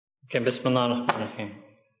Okay, Bismillah ar-Rahman ar-Rahim.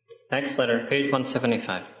 Next letter, page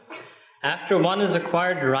 175. After one has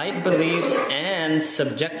acquired right beliefs and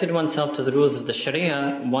subjected oneself to the rules of the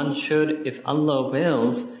Sharia, one should, if Allah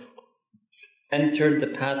wills, enter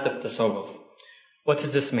the path of Tasawwuf. What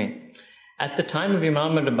does this mean? At the time of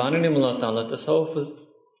Imam Rabbani rahimahullah, Tasawwuf was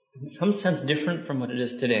in some sense different from what it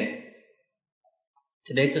is today.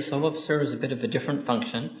 Today Tasawwuf serves a bit of a different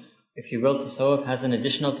function. If you will, Tasawwuf has an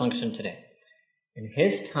additional function today. In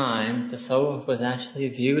his time, Tasawwuf was actually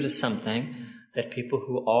viewed as something that people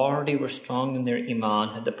who already were strong in their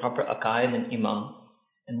Iman, had the proper aqaid and Iman,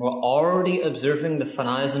 and were already observing the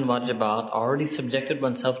faraiz and wajibat, already subjected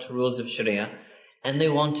oneself to rules of Sharia, and they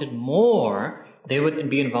wanted more, they would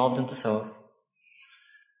be involved in Tasawwuf.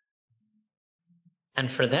 And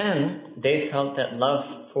for them, they felt that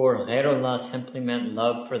love for Ghairullah simply meant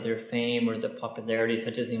love for their fame or their popularity,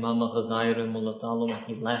 such as Imam al-Ghazali rahimahullah when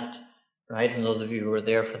he left. Right? And those of you who were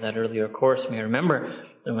there for that earlier course may remember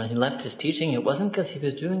that when he left his teaching, it wasn't because he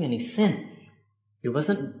was doing any sin. He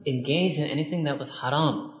wasn't engaged in anything that was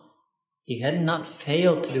haram. He had not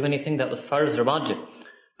failed to do anything that was farz or wajib,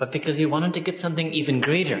 but because he wanted to get something even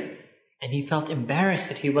greater. And he felt embarrassed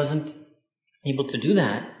that he wasn't able to do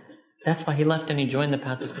that. That's why he left and he joined the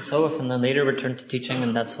path of Tasawwuf and then later returned to teaching,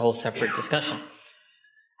 and that's a whole separate discussion.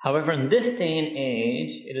 However, in this day and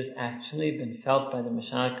age, it has actually been felt by the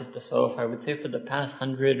Mashayikh of Tasawwuf, I would say for the past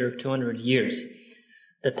 100 or 200 years,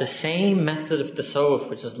 that the same method of Tasawwuf,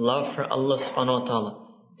 which is love for Allah subhanahu wa ta'ala,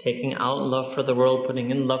 taking out love for the world, putting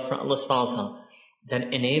in love for Allah subhanahu wa ta'ala,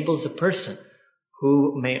 that enables a person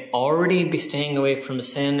who may already be staying away from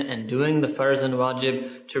sin and doing the farz and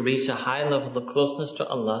wajib to reach a high level of closeness to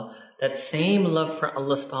Allah, that same love for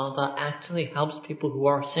Allah subhanahu wa ta'ala actually helps people who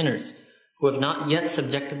are sinners, who have not yet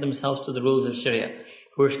subjected themselves to the rules of Sharia,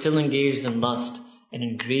 who are still engaged in lust and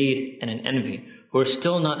in greed and in envy, who are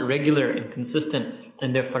still not regular and consistent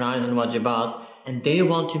in their faraiz and wajibat, and they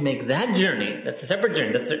want to make that journey, that's a separate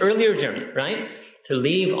journey, that's an earlier journey, right? To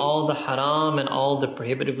leave all the haram and all the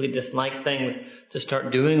prohibitively disliked things, to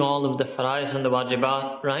start doing all of the faraiz and the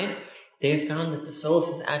wajibat, right? They found that the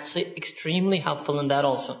Tasawwuf is actually extremely helpful in that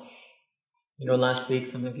also. You know, last week,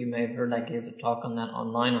 some of you may have heard I gave a talk on that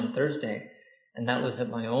online on Thursday. And that was that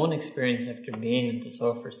my own experience after being in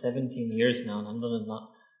Tasawwuf for 17 years now, alhamdulillah,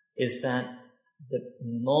 is that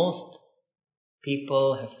most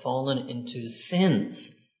people have fallen into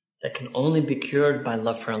sins that can only be cured by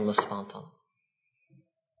love for Allah subhanahu wa ta'ala.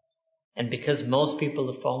 And because most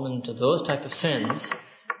people have fallen into those type of sins,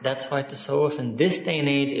 that's why Tasawwuf in this day and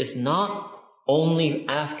age is not only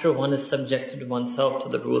after one is subjected oneself to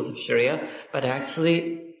the rules of Sharia, but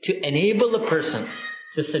actually to enable a person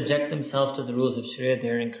to subject themselves to the rules of Sharia, they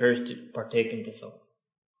are encouraged to partake in Tasawwuf.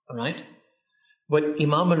 Alright? What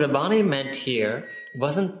Imam Rabbani meant here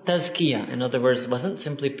wasn't tazkiyah. In other words, wasn't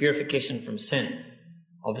simply purification from sin.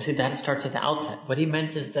 Obviously that starts at the outset. What he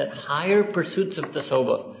meant is that higher pursuits of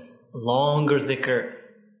Tasawwuf, longer dhikr,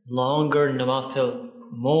 longer nawafil,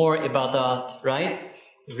 more ibadat, right?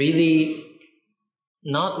 Really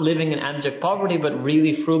not living in abject poverty, but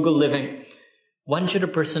really frugal living. When should a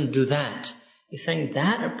person do that? He's saying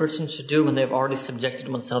that a person should do when they've already subjected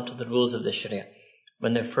oneself to the rules of the Sharia,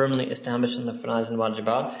 when they're firmly established in the faraiz and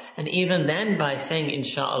wajibat. And even then by saying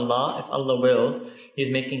insha'Allah, if Allah wills,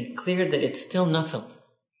 he's making clear that it's still nafil.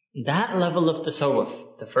 That level of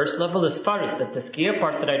tasawwuf, the first level is farz, the tazkiyah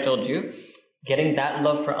part that I told you, getting that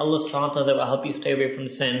love for Allah subhanahu wa ta'ala that will help you stay away from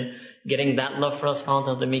sin, getting that love for Allah subhanahu wa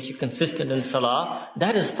ta'ala that make you consistent in salah,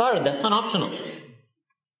 that is farz, that's not optional.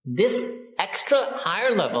 This extra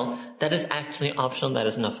higher level, that is actually optional, that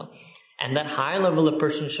is nafil. And that higher level a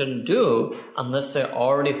person shouldn't do unless they're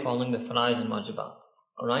already following the faraiz and wajibat.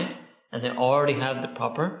 Alright? And they already have the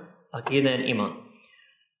proper aqidah and iman.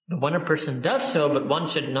 But when a person does so, but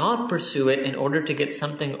one should not pursue it in order to get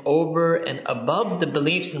something over and above the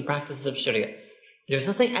beliefs and practices of Sharia. There's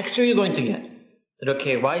nothing extra you're going to get. That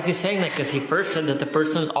okay, why is he saying that? Because he first said that the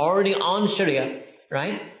person is already on Sharia,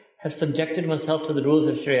 right? Has subjected oneself to the rules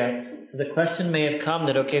of Sharia. So the question may have come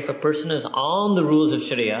that okay, if a person is on the rules of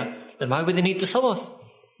Sharia, then why would they need tasawwuf?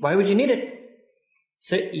 Why would you need it?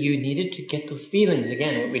 So you needed to get those feelings.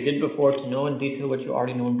 Again, what we did before, to know in detail what you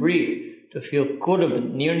already know in brief. To feel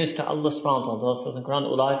qurb, nearness to Allah subhanahu wa ta'ala. Allah says in the Quran,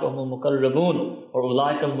 Ulaika humul muqarrabun, or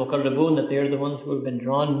Ulaika al-muqarrabun, that they are the ones who have been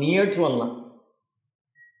drawn near to Allah.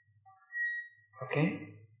 Okay?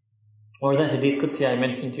 Or that hadith Qudsi I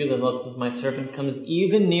mentioned to you, that Allah says, my servant comes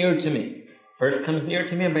even near to me. First comes near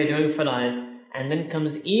to me by doing faraiz, and then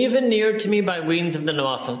comes even near to me by means of the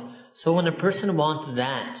nawafil. So when a person wants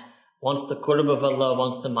that, wants the qurb of Allah,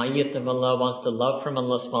 wants the mayyat of Allah, wants the love from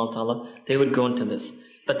Allah subhanahu wa ta'ala, they would go into this.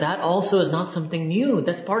 But that also is not something new.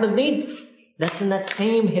 That's part of deen. That's in that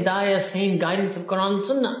same hidayah, same guidance of Quran and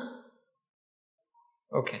Sunnah.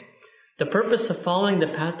 Okay. The purpose of following the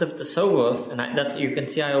path of tasawwuf, and that's, you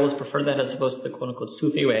can see I always prefer that as opposed to the quote-unquote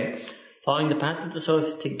Sufi way. Following the path of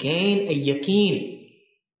tasawwuf is to gain a yaqeen.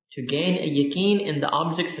 To gain a yaqeen in the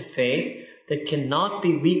objects of faith that cannot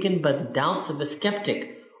be weakened by the doubts of a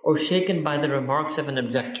skeptic or shaken by the remarks of an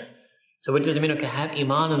objector. So what does it mean? Okay, have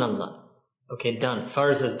iman in Allah. Okay, done.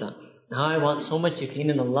 Farz is done. Now I want so much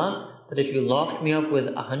yaqeen in Allah that if you locked me up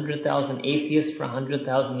with 100,000 atheists for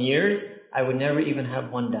 100,000 years, I would never even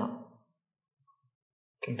have one doubt.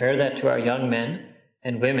 Compare that to our young men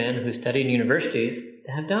and women who study in universities.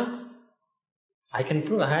 They have doubts. I can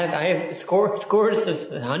prove. I have scores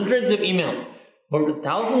of hundreds of emails, more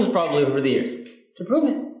thousands probably over the years, to prove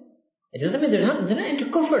it. It doesn't mean they're not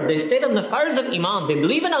into kufr. They stayed on the fires of iman. They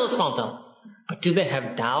believe in Allah subhanahu wa ta'ala. But do they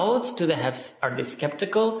have doubts? Are they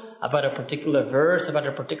skeptical about a particular verse, about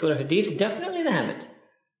a particular hadith? Definitely they have it.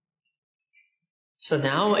 So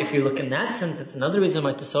now, if you look in that sense, it's another reason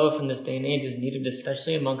why tasawwuf in this day and age is needed,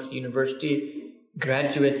 especially amongst university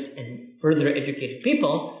graduates and further educated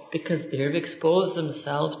people, because they've exposed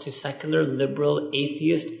themselves to secular, liberal,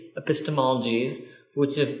 atheist epistemologies,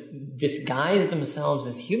 which have disguised themselves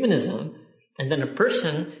as humanism, and then a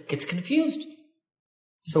person gets confused.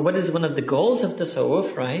 So what is one of the goals of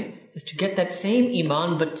tasawwuf, right, is to get that same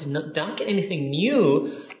iman, but to not get anything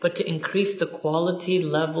new, but to increase the quality,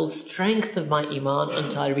 level, strength of my iman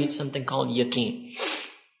until I reach something called yaqeen.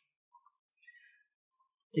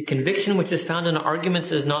 The conviction which is found in arguments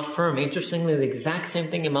is not firm. Interestingly, the exact same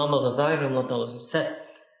thing Imam al-Ghazali said,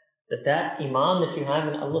 that iman that you have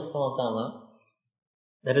in Allah subhanahu wa ta'ala,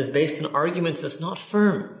 that is based on arguments, is not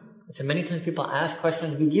firm. So many times people ask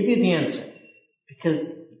questions, we give you the answer. Because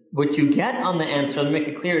what you get on the answer, to make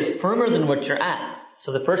it clear, is firmer than what you're at.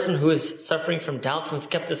 So the person who is suffering from doubts and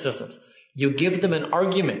skepticisms, you give them an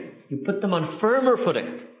argument, you put them on firmer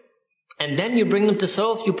footing. And then you bring them to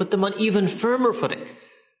tasawwuf, you put them on even firmer footing.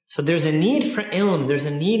 So there's a need for ilm, there's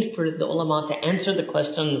a need for the ulama to answer the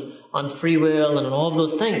questions on free will and on all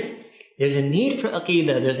those things. There's a need for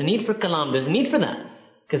aqeedah, there's a need for kalam, there's a need for that.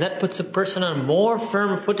 Because that puts a person on more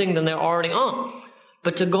firm footing than they're already on.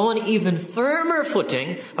 But to go on even firmer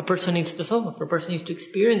footing, a person needs tasawwuf, a person needs to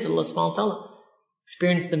experience Allah subhanahu wa ta'ala.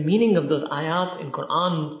 Experience the meaning of those ayat in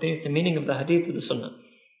Quran, experience the meaning of the hadith of the sunnah.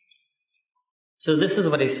 So this is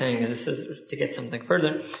what he's saying, this is to get something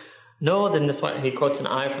further. Know, then that's why he quotes an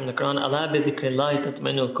ayah from the Quran, Ala bi dhikrillahi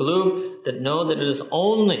tatma'innul qulub, that know that it is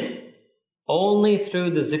only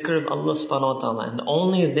through the zikr of Allah subhanahu wa ta'ala, and the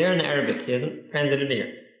only is there in Arabic, he hasn't translated it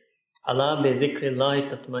here. Ala bi dhikrillahi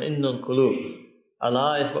tatma'innul qulub.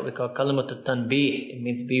 Allah is what we call kalimatul tanbih. It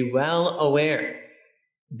means be well aware.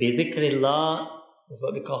 Bi dhikrillah is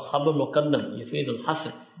what we call khabar muqaddam, yufidul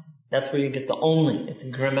hasr. That's where you get the only. It's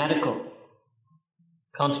a grammatical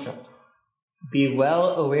construct. Be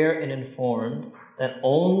well aware and informed that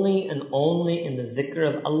only and only in the zikr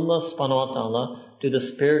of Allah subhanahu wa ta'ala do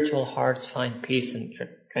the spiritual hearts find peace and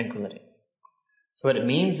tranquility. So what it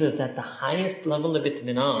means is that the highest level of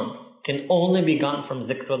itminan can only be gotten from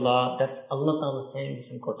zikrullah. That's Allah Ta'ala saying this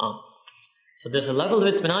in Quran. So there's a level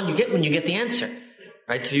of itminan you get when you get the answer.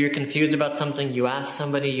 Right? So you're confused about something, you ask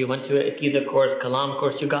somebody, you went to an Aqidah course, Kalam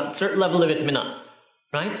course, you got a certain level of itminan.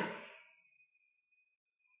 Right?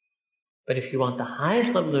 But if you want the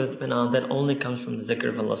highest level of itminan, that only comes from the zikr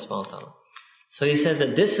of Allah subhanahu wa ta'ala. So he says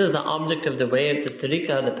that this is the object of the way of the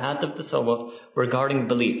tariqah, the path of tasawwuf, regarding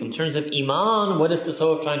belief. In terms of iman, what is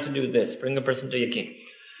tasawwuf trying to do with this? Bring a person to yaqeen.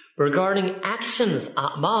 Regarding actions,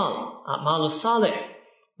 a'mal salih,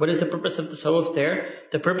 what is the purpose of tasawwuf there?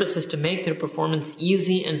 The purpose is to make their performance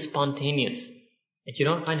easy and spontaneous. That you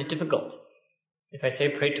don't find it difficult. If I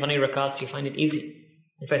say pray 20 rakats, you find it easy.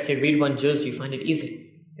 If I say read one juz, you find it easy.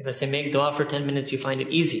 If I say make dua for 10 minutes, you find it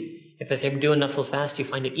easy. If I say do a nafil fast, you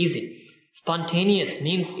find it easy. Spontaneous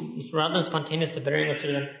means, rather than spontaneous, the better English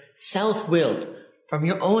is self-willed, from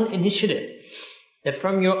your own initiative. That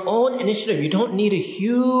from your own initiative, you don't need a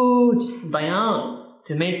huge bayan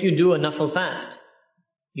to make you do a nafil fast.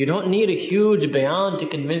 You don't need a huge bayan to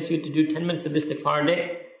convince you to do 10 minutes of istighfar a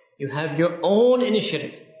day. You have your own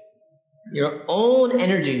initiative, your own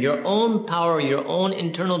energy, your own power, your own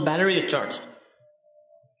internal battery is charged.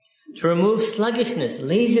 To remove sluggishness,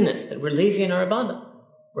 laziness, that we're lazy in our ibadah.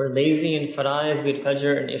 We're lazy in faraiz, with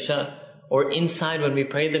fajr and isha, or inside when we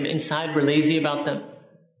pray them, inside we're lazy about them.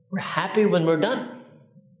 We're happy when we're done.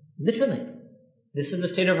 Literally. This is the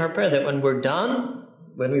state of our prayer, that when we're done,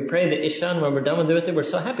 when we pray the isha and when we're done with the witr, we're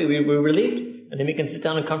so happy, we're relieved. And then we can sit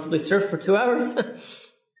down and comfortably surf for 2 hours.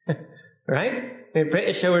 Right? We pray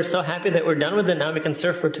Isha, we're so happy that we're done with it. Now we can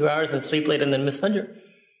surf for 2 hours and sleep late and then miss Fajr.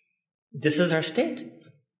 This is our state.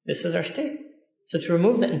 This is our state. So to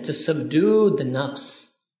remove that and to subdue the nafs,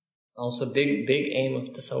 it's also a big aim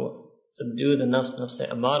of tasawwuf. Subdue the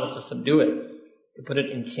nafs amara, to subdue it, to put it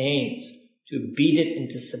in chains, to beat it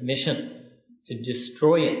into submission, to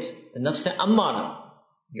destroy it. The nafs amara,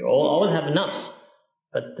 you always have nafs,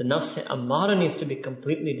 but the nafs amara needs to be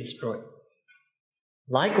completely destroyed.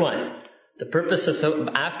 Likewise, the purpose of,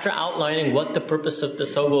 after outlining what the purpose of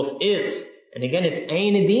tasawwuf is, and again, it's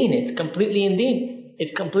ayn deen, it's completely in deen.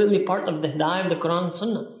 It's completely part of the hidayah of the Quran and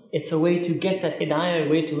Sunnah. It's a way to get that hidayah, a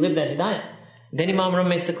way to live that hidayah. Then Imam Ram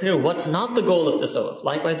makes it clear what's not the goal of tasawwuf.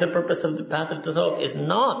 Likewise, the purpose of the path of tasawwuf is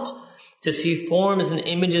not to see forms and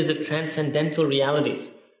images of transcendental realities.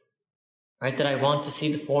 Right? That I want to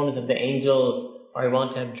see the forms of the angels, or I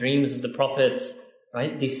want to have dreams of the prophets.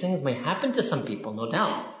 Right? These things may happen to some people, no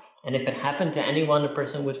doubt. And if it happened to anyone, a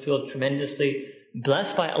person would feel tremendously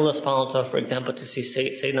blessed by Allah subhanahu wa ta'ala, for example, to see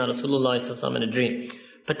Sayyidina Rasulullah in a dream.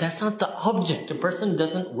 But that's not the object. A person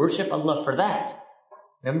doesn't worship Allah for that.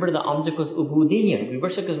 Remember, the object was ubudiyyah. We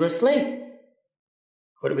worship because we're a slave.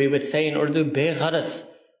 What we would say in Urdu, begharas,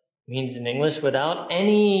 means in English without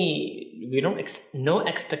any, no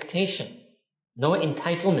expectation, no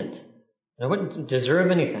entitlement. We don't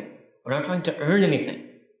deserve anything. We're not trying to earn anything.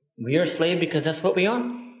 We are a slave because that's what we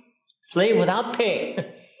are. Slave without pay.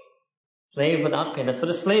 Slave without pay. That's what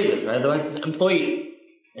a slave is, right? Otherwise it's an employee.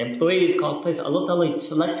 Employee is called place. Allah Ta'ala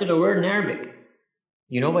selected a word in Arabic.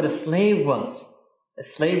 You know what a slave was? A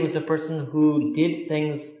slave was a person who did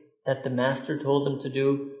things that the master told him to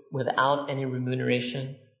do without any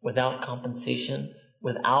remuneration, without compensation,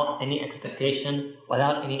 without any expectation,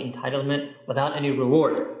 without any entitlement, without any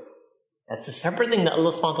reward. That's a separate thing that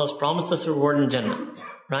Allah subhanahu wa ta'ala has promised us a reward in Jannah.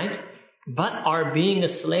 Right? But our being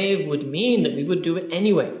a slave would mean that we would do it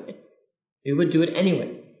anyway. We would do it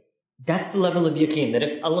anyway. That's the level of yaqeen. That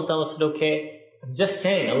if Allah Ta'ala said, okay, I'm just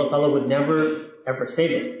saying, Allah Ta'ala would never ever say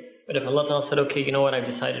this. But if Allah Ta'ala said, okay, you know what, I've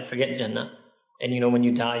decided, forget Jannah. And you know, when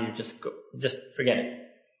you die, you just forget it.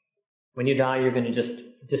 When you die, you're going to just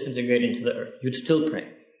disintegrate into the earth. You'd still pray.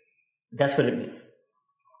 That's what it means.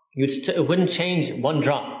 It wouldn't change one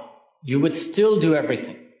drop. You would still do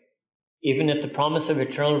everything. Even if the promise of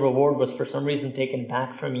eternal reward was for some reason taken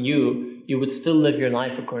back from you, you would still live your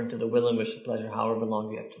life according to the will and wish and pleasure, however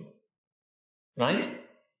long you have to live. Right?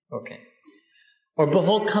 Okay. Or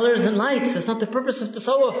behold colors and lights. That's not the purpose of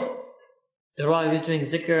tasawwuf. I was doing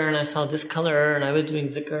zikr and I saw this color, and I was doing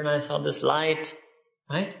zikr and I saw this light.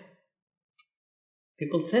 Right?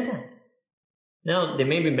 People say that. Now, they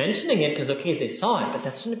may be mentioning it because, okay, they saw it, but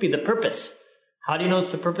that shouldn't be the purpose. How do you know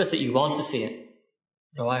it's the purpose? That you want to see it.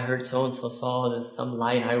 Oh, I heard so-and-so saw there's some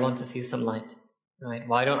light. I want to see some light. Right?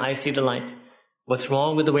 Why don't I see the light? What's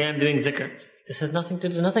wrong with the way I'm doing zikr? There's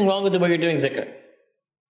nothing wrong with the way you're doing zikr.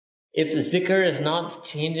 If zikr is not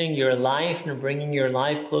changing your life and bringing your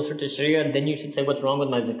life closer to Sharia, then you should say, what's wrong with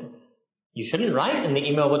my zikr? You shouldn't write in the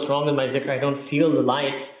email, what's wrong with my zikr? I don't feel the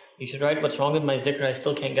lights. You should write, what's wrong with my zikr? I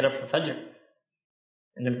still can't get up for Fajr.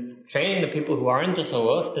 And then training the people who are into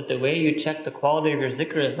tasawwuf that the way you check the quality of your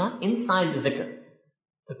zikr is not inside the zikr.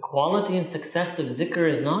 The quality and success of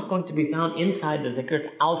zikr is not going to be found inside the zikr,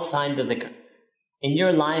 it's outside the zikr. In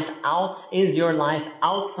your life, is your life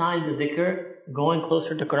outside the zikr, going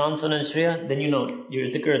closer to Quran, Sunnah and Sharia, then you know your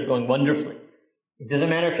zikr is going wonderfully. It doesn't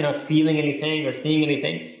matter if you're not feeling anything or seeing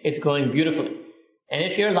anything, it's going beautifully. And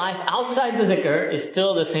if your life outside the zikr is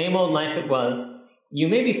still the same old life it was, you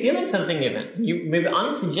may be feeling something even. You may be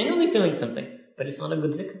honestly, genuinely feeling something, but it's not a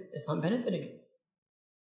good zikr. It's not benefiting you.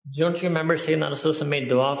 Don't you remember Sayyidina Rasulullah made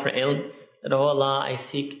dua for ilm? That, oh Allah,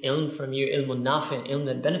 I seek ilm from you, ilmun nafi, ilm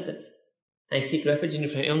that benefits. I seek refuge in you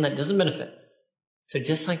from ilm that doesn't benefit. So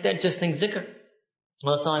just like that, just think zikr.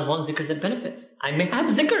 Allah, I want zikr that benefits. I may have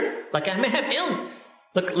zikr, like I may have ilm.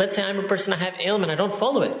 Look, let's say I'm a person, I have ilm and I don't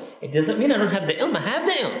follow it. It doesn't mean I don't have the ilm. I have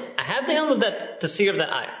the ilm. I have the ilm of that tafsir of that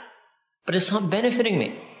ayah. But it's not benefiting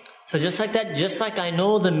me. So just like that, just like I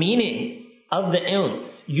know the meaning of the ilm,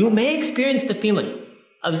 you may experience the feeling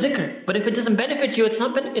of zikr. But if it doesn't benefit you, it's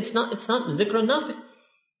not zikr nafi.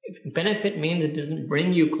 If benefit means it doesn't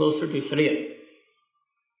bring you closer to Sharia.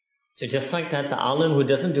 So just like that, the alim who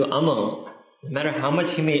doesn't do amal, no matter how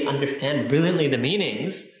much he may understand brilliantly the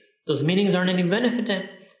meanings, those meanings aren't any benefit to him.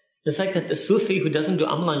 Just like that, the Sufi who doesn't do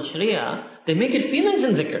amal on Sharia, they make it feelings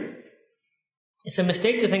in zikr. It's a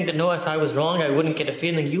mistake to think that, no, if I was wrong, I wouldn't get a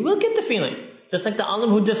feeling. You will get the feeling. Just like the alim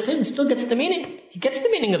who does sin still gets the meaning. He gets the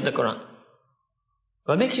meaning of the Quran.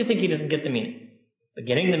 What makes you think he doesn't get the meaning? But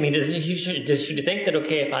getting the meaning, should you think that,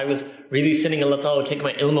 okay, if I was really sinning, Allah Ta'ala will take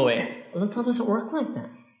my ilm away. Allah Ta'ala doesn't work like that.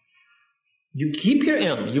 You keep your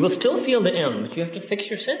ilm. You will still feel the ilm, but you have to fix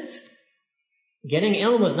your sins. Getting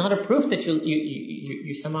ilm is not a proof that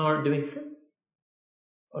you somehow aren't doing sin.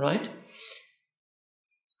 Alright?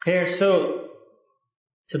 Here, so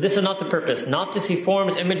this is not the purpose. Not to see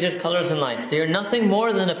forms, images, colors, and lights. They are nothing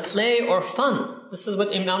more than a play or fun. This is what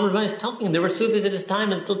Imam Rabbani is talking. There were Sufis at his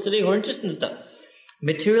time and still today who are interested in stuff.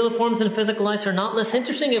 Material forms and physical lights are not less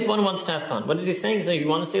interesting if one wants to have fun. What is he saying? So if you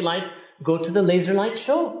want to see lights, go to the laser light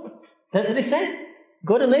show. That's what he's saying.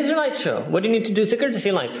 Go to laser light show. What do you need to do zikr to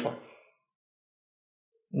see lights for?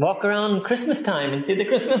 Walk around Christmas time and see the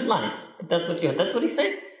Christmas lights. That's what he's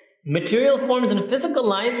saying. Material forms and physical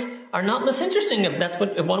lights are not less interesting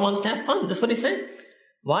if one wants to have fun. That's what he's saying.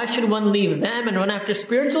 Why should one leave them and run after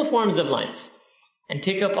spiritual forms of lights and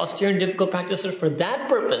take up austere and difficult practices for that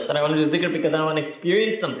purpose? That I want to do zikr because I want to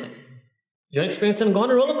experience something. You want to experience something? Go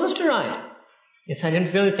on a roller coaster ride. Yes, I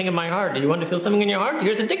didn't feel anything in my heart. Do you want to feel something in your heart?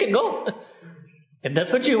 Here's a ticket. Go. If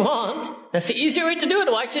that's what you want, that's the easier way to do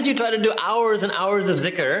it. Why should you try to do hours and hours of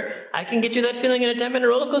zikr? I can get you that feeling in a 10-minute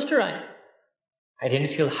roller coaster ride. I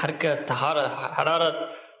didn't feel harka, tahara, harara,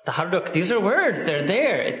 taharruk. These are words. They're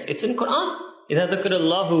there. It's in Quran. إِذَا ذَكَرَ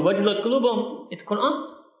اللَّهُ وَجْلَتْ قُلُوبُهُم. It's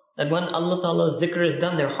Quran. That when Allah Ta'ala's zikr is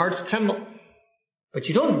done, their hearts tremble. But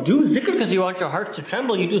you don't do zikr because you want your heart to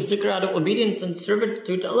tremble. You do zikr out of obedience and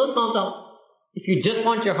servitude to Allah Subhanahu wa Ta'ala. If you just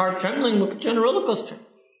want your heart trembling, we'll put you on a roller coaster.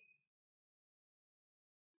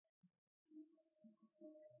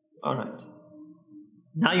 Alright.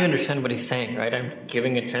 Now you understand what he's saying, right? I'm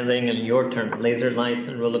translating in your term. Laser lights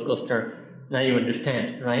and roller coaster. Now you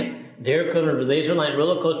understand, right? Their equivalent of laser light and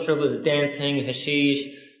roller coaster was dancing,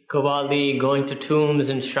 hashish, qawwali, going to tombs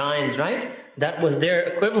and shrines, right? That was their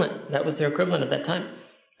equivalent. That was their equivalent at that time.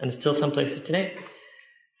 And still some places today.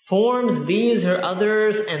 Forms, these or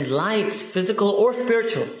others, and lights, physical or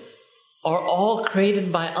spiritual, are all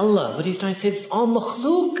created by Allah. But he's trying to say it's all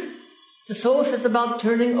makhluk. The Tasawwuf is about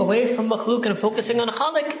turning away from makhluk and focusing on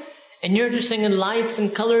Khaliq. And you're interested in lights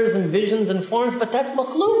and colors and visions and forms, but that's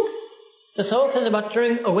makhluk. The Tasawwuf is about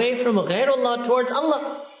turning away from ghairullah towards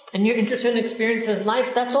Allah. And you're interested in experiences life,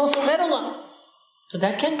 that's also ghairullah. So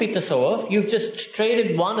that can't be Tasawwuf. You've just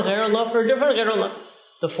traded one ghairullah for a different ghairullah.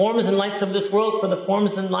 The forms and lights of this world for the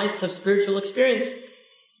forms and lights of spiritual experience.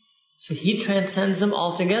 So He transcends them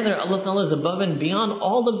altogether. Allah Ta'ala is above and beyond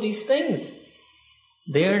all of these things.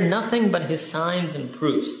 They are nothing but His signs and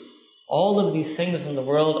proofs. All of these things in the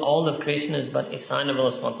world, all of creation is but a sign of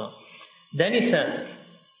Allah subhanahu wa ta'ala. Then He says,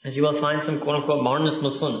 as you will find some quote-unquote modernist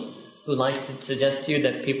Muslims who like to suggest to you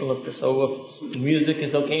that people of Tasawwuf, music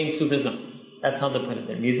is okay in Sufism. That's how they put it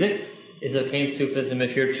there. Music is okay in Sufism.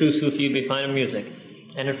 If you're a true Sufi, you'll be fine in music.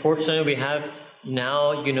 And unfortunately, we have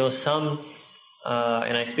now, some,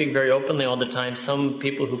 and I speak very openly all the time, some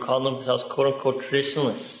people who call themselves quote-unquote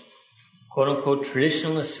traditionalists. Quote-unquote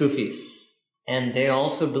traditionalist Sufis. And they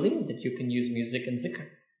also believe that you can use music and zikr.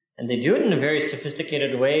 And they do it in a very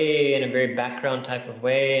sophisticated way, in a very background type of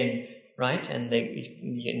way, and right? And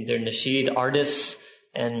they're nasheed artists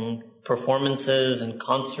and performances and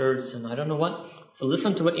concerts and I don't know what. So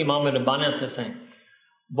listen to what Imam Rabbani is saying.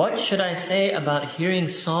 What should I say about hearing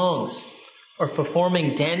songs or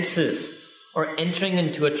performing dances or entering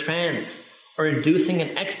into a trance or inducing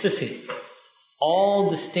an ecstasy?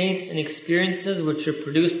 All the states and experiences which are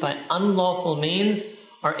produced by unlawful means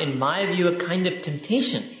are in my view a kind of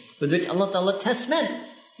temptation with which Allah Ta'ala tests men.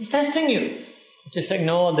 He's testing you. Just saying,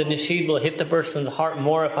 no, the nasheed will hit the person's heart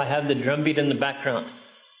more if I have the drumbeat in the background.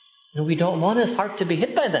 No, we don't want his heart to be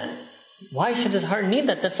hit by that. Why should his heart need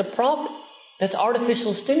that? That's a prop. That's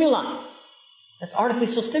artificial stimuli. That's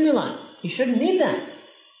artificial stimuli. You shouldn't need that.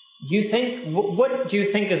 What do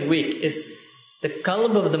you think is weak? Is the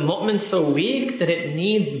qalb of the mu'min so weak that it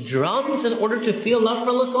needs drums in order to feel love for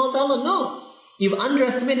Allah subhanahu wa ta'ala? No. You've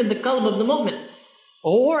underestimated the qalb of the mu'min.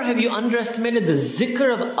 Or have you underestimated the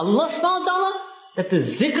zikr of Allah subhanahu wa ta'ala? That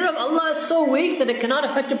the zikr of Allah is so weak that it cannot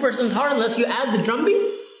affect a person's heart unless you add the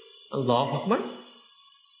drumbeat? Allahu Akbar.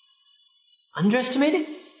 Underestimated?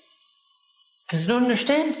 Because you don't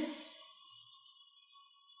understand.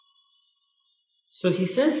 So he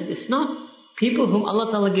says it's not people whom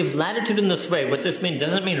Allah Ta'ala gives latitude in this way. What this means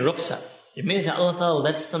doesn't mean rukhsa. It means that Allah Ta'ala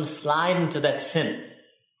lets them slide into that sin.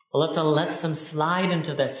 Allah Ta'ala lets them slide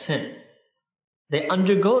into that sin. They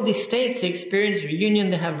undergo these states, they experience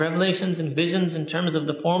reunion, they have revelations and visions in terms of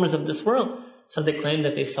the forms of this world. So they claim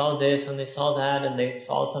that they saw this and they saw that and they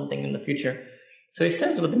saw something in the future. So he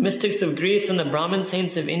says with the mystics of Greece and the Brahmin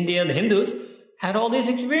saints of India, the Hindus, had all these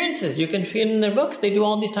experiences. You can read in their books, they do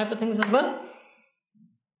all these type of things as well.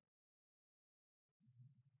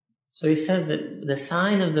 So he says that the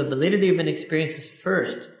sign of the validity of an experience is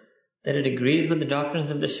first, that it agrees with the doctrines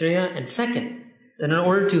of the Sharia, and second, that in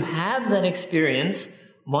order to have that experience,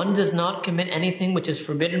 one does not commit anything which is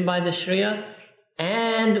forbidden by the Sharia,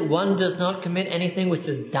 and one does not commit anything which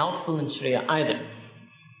is doubtful in Sharia either.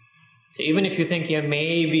 So even if you think, yeah,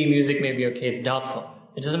 maybe music may be okay, it's doubtful,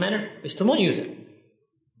 it doesn't matter, you still won't use it.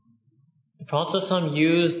 The Prophet ﷺ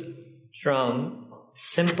used drum,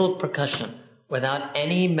 simple percussion, without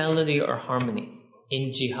any melody or harmony,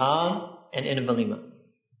 in jihad and in walima.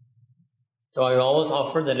 So I always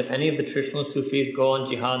offer that if any of the traditional Sufis go on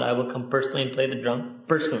jihad, I will come personally and play the drum,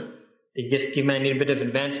 personally. They just give me, I need a bit of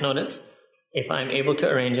advance notice. If I'm able to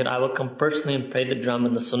arrange it, I will come personally and play the drum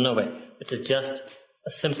in the sunnah way, which is just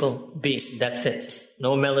a simple beat, that's it.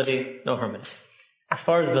 No melody, no harmony. As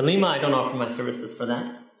far as walima, I don't offer my services for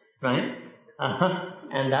that, right?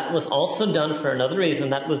 And that was also done for another reason.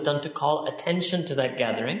 That was done to call attention to that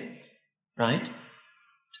gathering, right?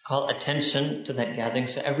 To call attention to that gathering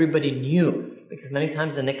so everybody knew. Because many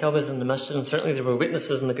times the nikah was in the masjid, and certainly there were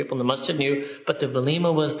witnesses and the people in the masjid knew, but the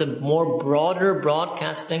walima was the more broader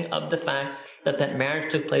broadcasting of the fact that that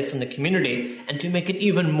marriage took place in the community. And to make it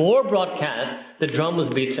even more broadcast, the drum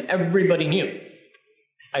was beat so everybody knew.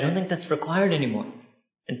 I don't think that's required anymore.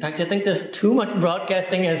 In fact, I think there's too much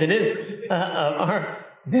broadcasting as it is of our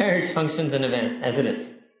marriage functions and events, as it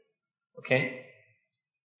is. Okay?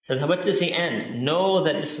 So what does he end? Know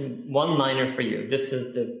that this is one-liner for you. This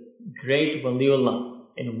is the great Waliullah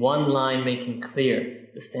in one line making clear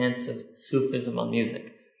the stance of Sufism on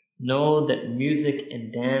music. Know that music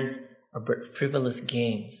and dance are but frivolous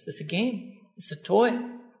games. It's a game. It's a toy.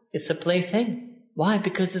 It's a plaything. Why?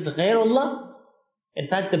 Because it's ghairullah. In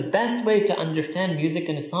fact, the best way to understand music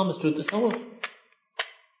in Islam is through tasawwuf.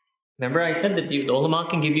 Remember I said that the ulama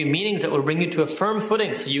can give you meanings that will bring you to a firm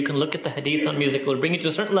footing, so you can look at the hadith on music, it will bring you to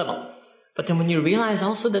a certain level. But then when you realize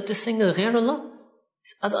also that this thing is ghairullah,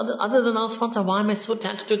 other than Allah subhanahu wa ta'ala, why am I so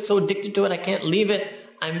attached to it, so addicted to it, I can't leave it,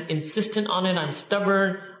 I'm insistent on it, I'm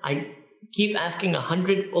stubborn, I keep asking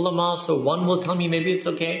 100 ulama, so one will tell me maybe it's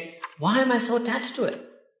okay. Why am I so attached to it?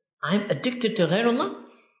 I'm addicted to ghairullah.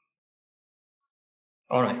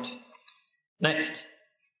 Alright. Next.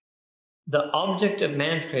 The object of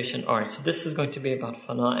man's creation. Alright, so this is going to be about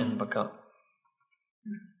fana and baqa.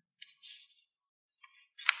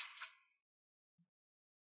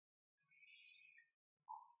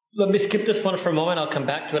 Let me skip this one for a moment. I'll come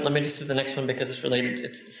back to it. Let me just do the next one because it's related.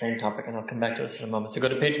 It's the same topic, and I'll come back to this in a moment. So go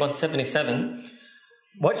to page 177.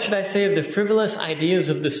 What should I say of the frivolous ideas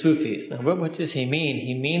of the Sufis? Now, what does he mean?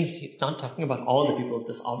 He means he's not talking about all the people.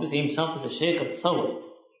 This obviously himself is a sheikh of tasawwuf.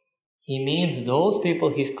 He means those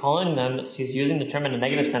people, he's calling them, he's using the term in a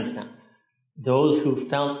negative sense now. Those who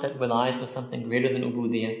felt that wilayat was something greater than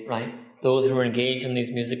ubudiyah, right? Those who were engaged in these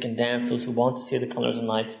music and dance, those who want to see the colors and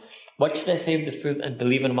lights. What should I say of the fruit and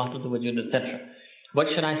believe in Wahdatul Wujud, etc.? What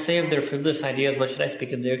should I say of their frivolous ideas? What should I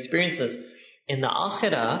speak of their experiences? In the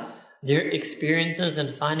akhirah, their experiences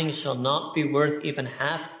and findings shall not be worth even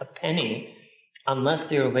half a penny unless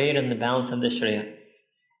they are weighed in the balance of the Sharia.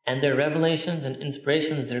 And their revelations and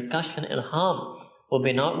inspirations, their kashf and ilham, will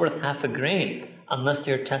be not worth half a grain unless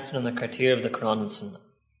they are tested on the criteria of the Quran and Sunnah.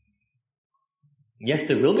 Yes,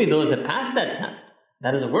 there will be those that pass that test.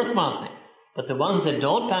 That is a worthwhile thing. But the ones that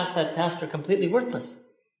don't pass that test are completely worthless.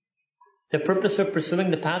 The purpose of pursuing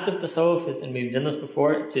the path of tasawwuf is, and we've done this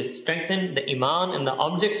before, to strengthen the iman and the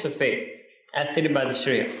objects of faith, as stated by the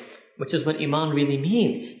Sharia, which is what iman really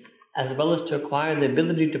means, as well as to acquire the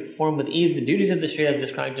ability to perform with ease the duties of the Sharia as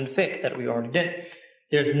described in fiqh that we already did.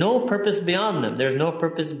 There's no purpose beyond them. There's no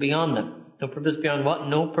purpose beyond them. No purpose beyond what?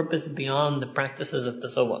 No purpose beyond the practices of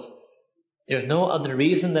tasawwuf. There's no other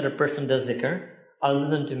reason that a person does zikr other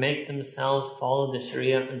than to make themselves follow the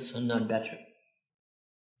Sharia and Sunnah better.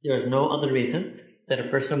 There is no other reason that a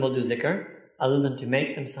person will do zikr other than to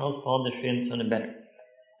make themselves follow the Sharia and Sunnah better.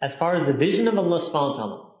 As far as the vision of Allah subhanahu wa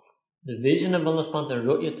ta'ala, the vision of Allah subhanahu wa ta'ala,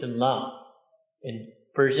 ru'yatullah, in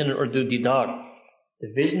Persian or Urdu, didar,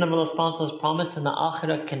 the vision of Allah subhanahu wa ta'ala's promise in the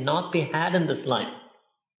akhirah cannot be had in this life.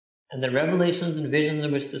 And the revelations and visions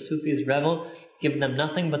in which the Sufis revel give them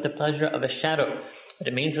nothing but the pleasure of a shadow. But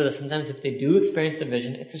it means that sometimes if they do experience a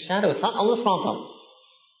vision, it's a shadow. It's not Allah subhanahu wa ta'ala.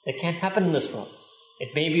 It can't happen in this world.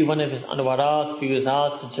 It may be one of his anwarat,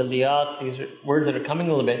 fiyuzat, jaliyat, these words that are coming a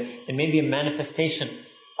little bit. It may be a manifestation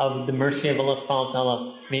of the mercy of Allah subhanahu wa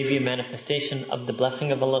ta'ala, may be a manifestation of the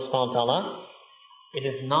blessing of Allah subhanahu wa ta'ala. It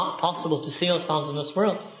is not possible to see Allah subhanahu wa ta'ala in this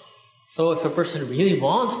world. So if a person really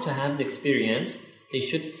wants to have the experience, they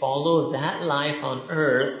should follow that life on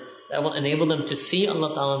earth that will enable them to see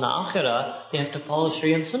Allah ta'ala in the akhirah. They have to follow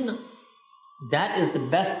Sharia and Sunnah. That is the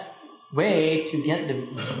best way to get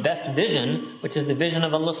the best vision, which is the vision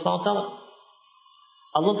of Allah subhanahu wa ta'ala.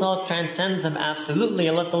 Allah ta'ala transcends them absolutely.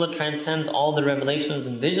 Allah ta'ala transcends all the revelations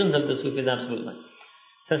and visions of the Sufis absolutely.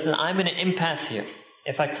 So it says, I'm in an impasse here.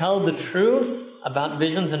 If I tell the truth about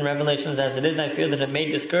visions and revelations as it is, I fear that it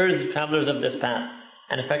may discourage the travelers of this path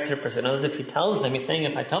and affect their pursuit. In other words, if he tells them, he's saying,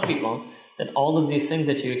 if I tell people that all of these things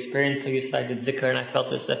that you experience, so you said I did zikr and I felt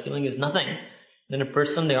this, that feeling is nothing, then a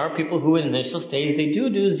person, there are people who in the initial stage, they do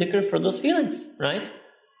zikr for those feelings, right?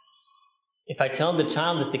 If I tell the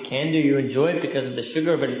child that the candy you enjoy it because of the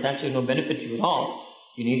sugar, but it's actually no benefit to you at all,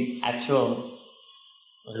 you need actual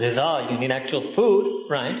ghiza, you need actual food,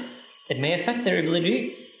 right? It may affect their ability to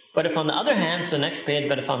eat. But if on the other hand, so next page,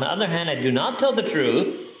 but if on the other hand I do not tell the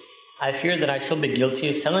truth, I fear that I shall be guilty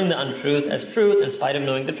of selling the untruth as truth in spite of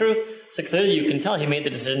knowing the truth. So clearly you can tell he made the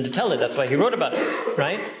decision to tell it. That's why he wrote about it,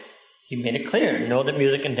 right? He made it clear. Know that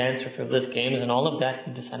music and dance are frivolous games and all of that.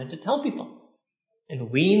 He decided to tell people and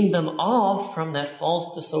wean them off from that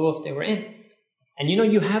false tasawwuf they were in. And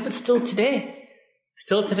you have it still today.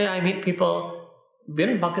 Still today I meet people,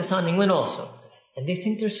 we're in Pakistan, England also, and they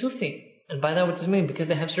think they're Sufi. And by that what does it mean? Because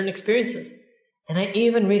they have certain experiences. And I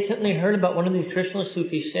even recently heard about one of these traditional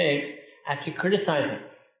Sufi sheikhs actually criticizing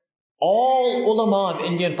all ulama of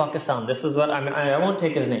India and Pakistan. This is what, I won't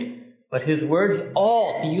take his name, but his words,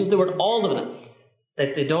 he used the word all of them,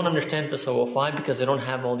 that they don't understand tasawwuf. Why? Because they don't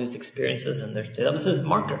have all these experiences in their state. That was his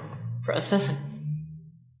marker for assessing.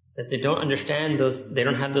 That they don't understand they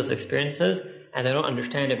don't have those experiences, and they don't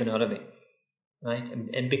understand Ibn Arabi. Right?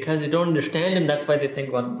 And because they don't understand him, that's why they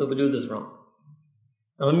think what the wujud is wrong.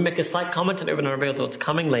 Now let me make a slight comment on Ibn Arabi, although it's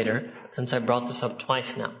coming later, since I brought this up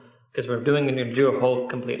twice now. Because we're going to do a whole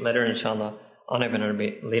complete letter, inshallah, on Ibn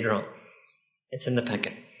Arabi later on. It's in the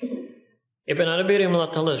packet. Ibn Arabi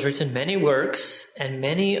rahimahullah ta'ala has written many works, and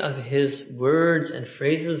many of his words and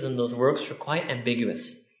phrases in those works are quite ambiguous.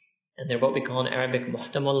 And they're what we call in Arabic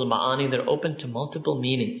muhtamal al-ma'ani. They're open to multiple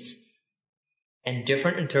meanings. And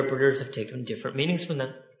different interpreters have taken different meanings from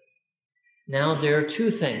them. Now, there are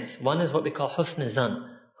two things. One is what we call husn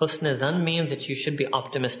zan. Husn zan means that you should be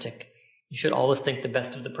optimistic. You should always think the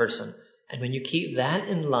best of the person. And when you keep that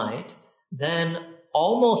in light, then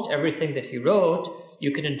almost everything that he wrote,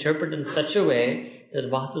 you can interpret in such a way that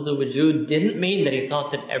Wahdatul Wujud didn't mean that he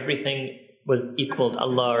thought that everything was equal to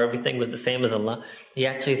Allah or everything was the same as Allah. He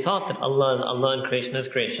actually thought that Allah is Allah and creation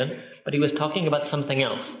is creation, but he was talking about something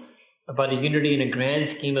else. About a unity in a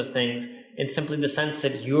grand scheme of things, in simply the sense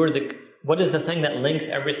that what is the thing that links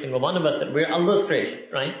every single one of us, that we're Allah's creation,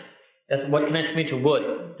 right? That's what connects me to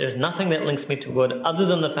wood. There's nothing that links me to wood other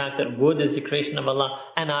than the fact that wood is the creation of Allah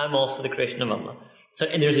and I'm also the creation of Allah. So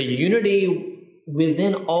and there's a unity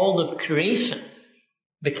within all of creation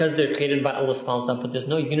because they're created by Allah subhanahu wa ta'ala, but there's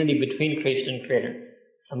no unity between creation and creator.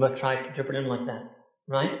 Some have tried to interpret him like that,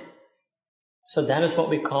 right? So that is what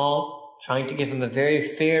we call trying to give him a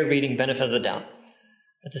very fair reading, benefit of the doubt.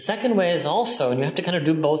 But the second way is also, and you have to kind of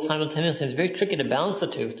do both simultaneously, it's very tricky to balance the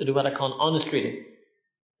two, to do what I call an honest reading.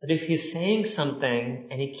 That if he's saying something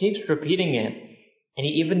and he keeps repeating it, and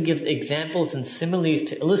he even gives examples and similes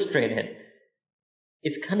to illustrate it,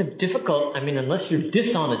 it's kind of difficult, unless you're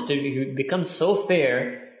dishonest, if you become so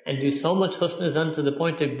fair and do so much husn zan to the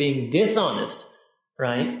point of being dishonest,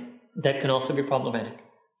 right, that can also be problematic.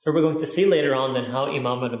 So we're going to see later on then how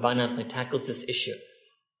Imam Rabbani tackles this issue.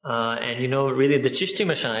 And really the Chishti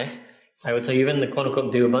Mashayikh, I would say even the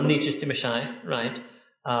quote-unquote Deobandi Chishti Mashayikh, right,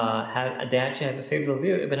 they actually have a favorable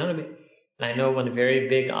view of Ibn Arabi. And I know one very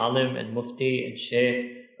big alim and mufti and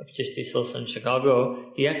sheikh of Chishti Silsila in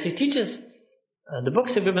Chicago, he actually teaches the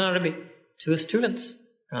books of Ibn Arabi to his students,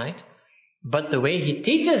 right? But the way he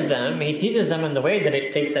teaches them in the way that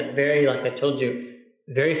it takes that very, like I told you,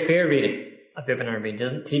 very fair reading of Ibn Arabi. It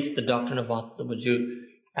doesn't teach the doctrine of Wahdatul Wujud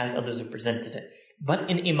as others have presented it. But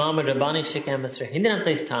in Imam Rabbani Sheikh Ahmad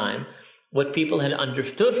Sirhind's time, what people had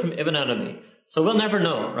understood from Ibn Arabi, so we'll never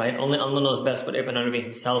know, right? Only Allah knows best what Ibn Arabi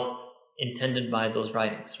himself intended by those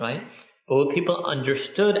writings, right? But what people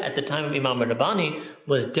understood at the time of Imam Rabbani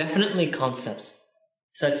was definitely concepts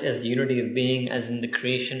such as unity of being, as in the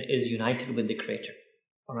creation is united with the Creator.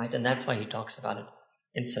 Alright, and that's why he talks about it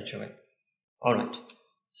in such a way. Alright.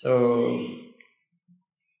 So,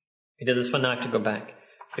 we did this one, now I have to go back.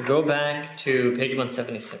 So go back to page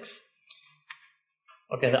 176.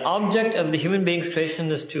 Okay, the object of the human being's creation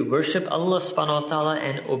is to worship Allah subhanahu wa ta'ala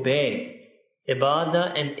and obey.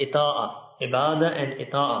 Ibadah and ita'ah. Ibadah and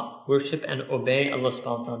ita'ah. Worship and obey Allah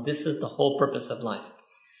subhanahu wa ta'ala. This is the whole purpose of life.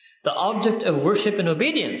 The object of worship and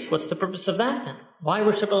obedience, what's the purpose of that then? Why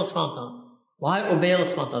worship Allah subhanahu wa ta'ala? Why obey Allah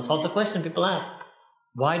subhanahu wa ta'ala? It's also a question people ask.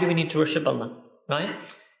 Why do we need to worship Allah? Right?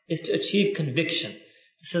 is to achieve conviction.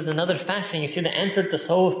 This is another fasting. You see, the answer that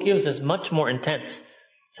Tasawwuf gives is much more intense.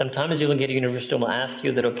 Sometimes you will get a university will ask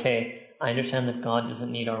you that, okay, I understand that God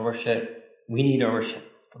doesn't need our worship. We need our worship.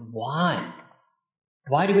 But why?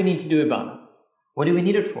 Why do we need to do ibadah? What do we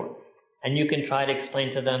need it for? And you can try to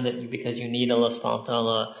explain to them that because you need Allah subhanahu wa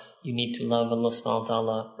ta'ala, you need to love Allah subhanahu wa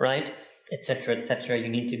ta'ala, right? Etc., etc. You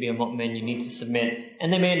need to be a mu'min, you need to submit.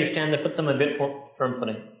 And they may understand that puts them a bit firm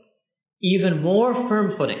footing. Even more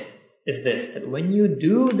firm footing is this, that when you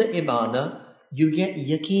do the ibadah, you get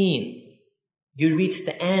yaqeen. You reach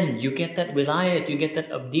the end, you get that wilayat, you get that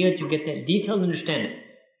abdiyat, you get that detailed understanding.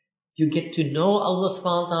 You get to know Allah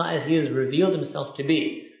subhanahu wa ta'ala as He has revealed Himself to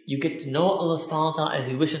be. You get to know Allah subhanahu wa ta'ala as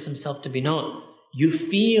He wishes Himself to be known. You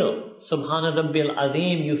feel Subhana Rabbil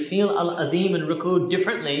Azim, you feel Al-Azim and Ruku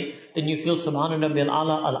differently than you feel Subhana Rabbil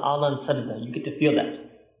Ala, Al-Ala and Sajda. You get to feel that.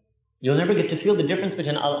 You'll never get to feel the difference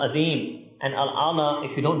between Al-Azim and Al-Ala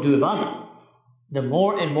if you don't do ibadah. The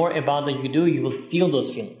more and more ibadah you do, you will feel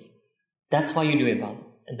those feelings. That's why you do ibadah.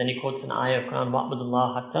 And then he quotes an ayah of Quran, وَعْبُدُ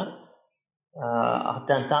اللَّهَ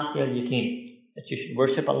حَتَّى تَعْتِيَ الْيَقِينَ, that you should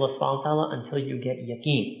worship Allah subhanahu wa ta'ala until you get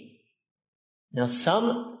yaqeen. Now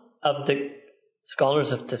some of the scholars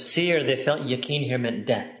of tafsir, they felt yaqeen here meant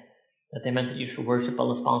death. That they meant that you should worship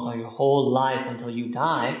Allah subhanahu wa ta'ala your whole life until you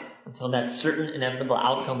die, until that certain inevitable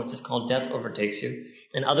outcome which is called death overtakes you.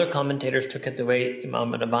 And other commentators took it the way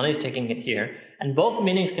Imam Rabbani is taking it here. And both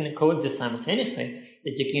meanings can coexist simultaneously.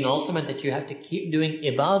 That yaqeen also meant that you have to keep doing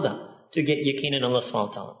ibadah to get yaqeen in Allah subhanahu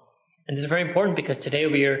wa ta'ala. And this is very important because today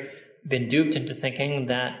we are been duped into thinking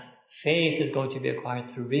that faith is going to be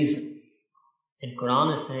acquired through reason. And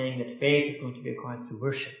Quran is saying that faith is going to be acquired through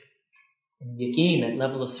worship. And yaqeen, that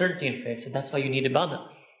level of certainty in faith. So that's why you need ibadah.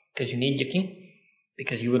 Because you need yaqeen.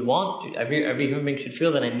 Because you would want to, every human being should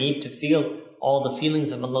feel that I need to feel all the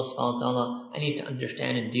feelings of Allah subhanahu wa ta'ala. I need to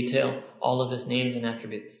understand in detail all of His names and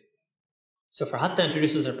attributes. So for hatta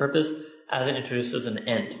introduces a purpose as it introduces an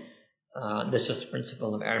end. This is just the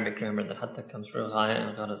principle of Arabic grammar that hatta comes from ghaya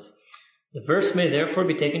and gharaz. The verse may therefore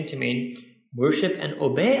be taken to mean worship and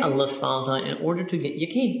obey Allah subhanahu wa ta'ala in order to get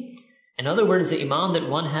yaqeen. In other words, the iman that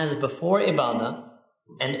one has before ibadah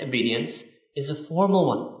and obedience is a formal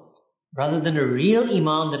one, rather than a real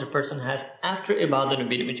iman that a person has after ibadah and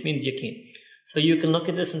obedience, which means yaqeen. So you can look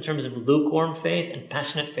at this in terms of lukewarm faith and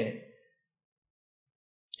passionate faith.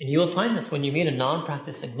 And you will find this when you meet a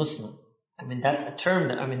non-practicing Muslim. That's a term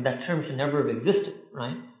that term should never have existed,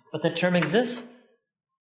 right? But that term exists.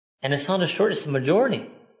 And it's not a short, it's a majority.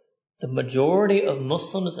 The majority of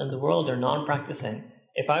Muslims in the world are non-practicing.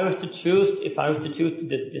 If I was to choose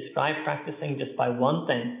to describe practicing just by one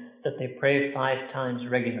thing, that they pray 5 times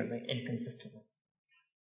regularly and consistently.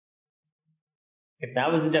 If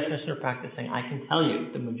that was the definition of practicing, I can tell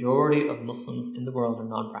you the majority of Muslims in the world are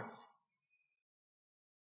non-practicing.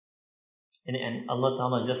 And Allah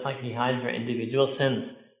Ta'ala, just like He hides our individual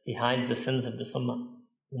sins, He hides the sins of the Sunnah.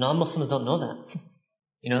 The non-Muslims don't know that.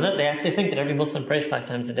 You know that? They actually think that every Muslim prays 5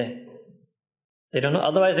 times a day. They don't know,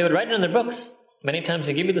 otherwise they would write it in their books. Many times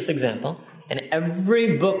I give you this example. In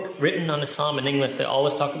every book written on Islam in English, they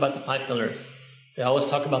always talk about the 5 pillars. They always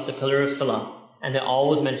talk about the pillar of Salah. And they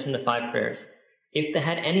always mention the 5 prayers. If they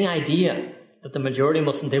had any idea that the majority of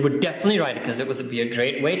Muslims, they would definitely write it because it would be a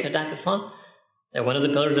great way to attack Islam. That one of the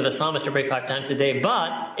pillars of Islam is to pray 5 times a day,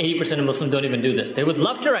 but 80% of Muslims don't even do this. They would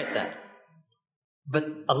love to write that. But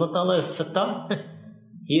Allah Ta'ala is sattar.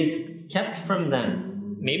 He is kept from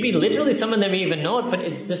them. Maybe literally some of them even know it, but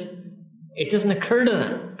it doesn't occur to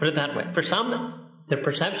them. Put it that way. For some, the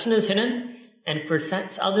perception is hidden, and for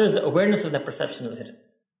others, the awareness of that perception is hidden.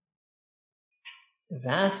 The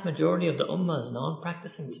vast majority of the ummah is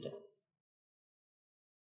non-practicing today.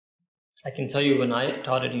 I can tell you when I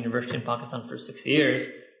taught at a university in Pakistan for 6 years,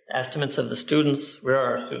 the estimates of the students, where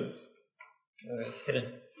are our students? It's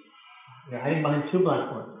hidden. They're hiding behind 2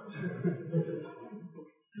 blackboards.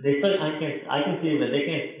 They still, I can see, but they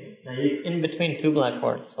can't see. Now he's in between 2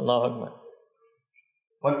 blackboards. Allahu Akbar.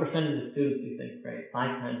 What percentage of students do you think pray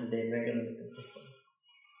 5 times a day regularly, consistently?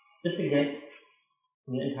 Just a guess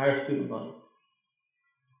from the entire student body.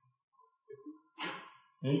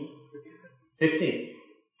 15%.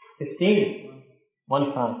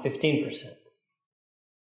 15%.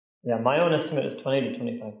 Yeah, my own estimate is 20 to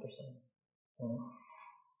 25%.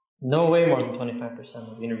 No way more than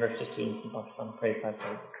 25% of university students in Pakistan pray 5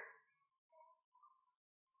 times.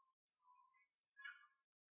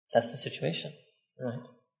 That's the situation, right?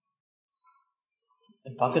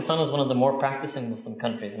 And Pakistan is one of the more practicing Muslim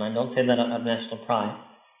countries, and I don't say that out of national pride.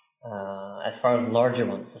 As far as the larger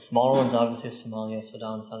ones, the smaller ones, obviously Somalia,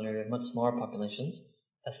 Sudan, Saudi Arabia, much smaller populations.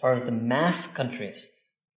 As far as the mass countries,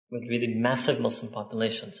 with really massive Muslim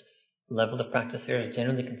populations, the level of practice there is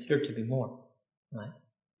generally considered to be more, right?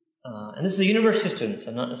 And this is the university students.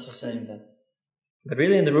 I'm not necessarily saying that. But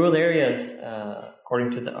really in the rural areas,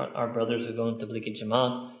 according to our brothers who go into Tablighi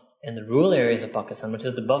Jamaat, in the rural areas of Pakistan, which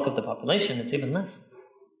is the bulk of the population, it's even less.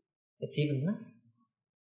 It's even less.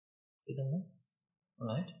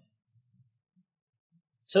 Right?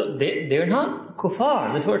 So they're not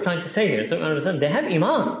kuffar. This is what we're trying to say here. So they have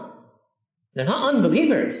iman. They're not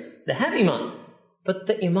unbelievers. They have iman. But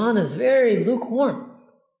the iman is very lukewarm.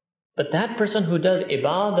 But that person who does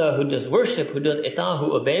ibadah, who does worship, who does ita'ah,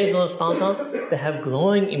 who obeys Allah subhanahu wa ta'ala, they have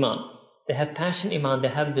glowing iman. They have passion iman. They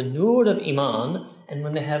have the nur of iman. And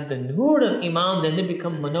when they have the nur of iman, then they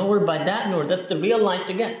become manawwar by that nur. That's the real light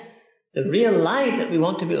to get. The real light that we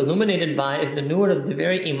want to be illuminated by is the nur of the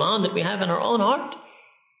very iman that we have in our own heart.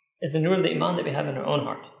 Is the nur of the iman that we have in our own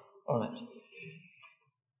heart. Alright.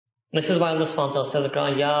 This is why Allah subhanahu wa ta'ala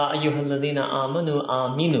says, Ya ayyuhalladhina amanu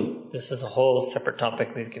aminu. This is a whole separate topic.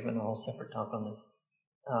 We've given a whole separate talk on this.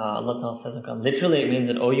 Allah ta'ala says, literally it means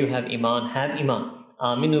that, oh, you have iman, have iman.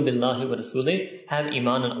 Aminu billahi wa rasulih, have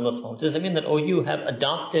iman in Allah subhanahu wa ta'ala. Does it mean that, oh, you have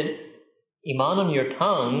adopted iman on your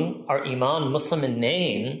tongue, or iman, Muslim in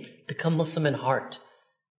name, become Muslim in heart.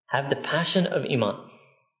 Have the passion of iman.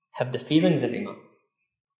 Have the feelings of iman.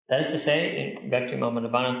 That is to say, back to Imam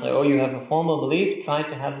al-Rabbani, oh, you have a formal belief, try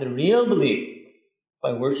to have the real belief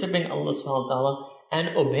by worshipping Allah subhanahu wa ta'ala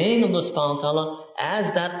and obeying Allah subhanahu wa ta'ala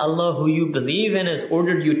as that Allah who you believe in has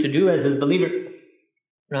ordered you to do as His believer.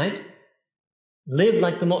 Right? Live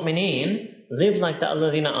like the mu'mineen, live like the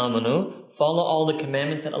alladhina amanu, follow all the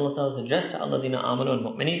commandments that Allah ta'ala has addressed to alladhina amanu and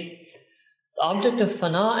mu'mineen. The object of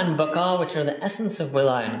fana and baqa, which are the essence of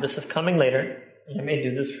wilayah, this is coming later, and I may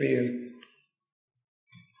do this for you.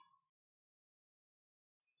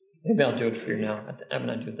 Maybe I'll do it for you now. I'm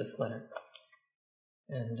going to do this later.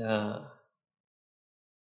 And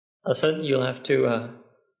also you'll have to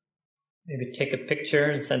maybe take a picture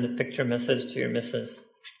and send a picture message to your missus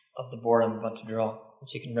of the board I'm about to draw, and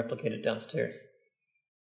she can replicate it downstairs.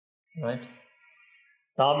 Right?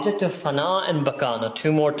 The object of fana and baqa, now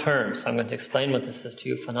two more terms. I'm going to explain what this is to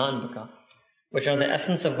you, fana and baqa, which are the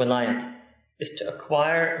essence of wilayat, is to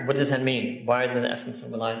acquire. What does that mean? Why are they the essence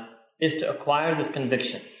of wilayat? Is to acquire this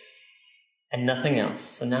conviction. And nothing else.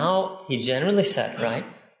 So now he generally said, right,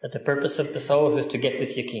 that the purpose of tasawwuf is to get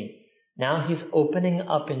this yaqeen. Now he's opening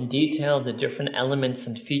up in detail the different elements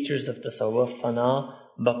and features of tasawwuf, fana,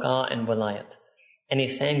 baqa, and wilayat. And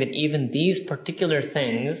he's saying that even these particular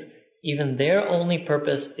things, even their only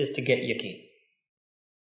purpose is to get yaqeen.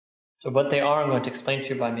 So what they are, I'm going to explain to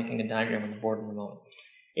you by making a diagram on the board in a moment.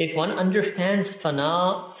 If one understands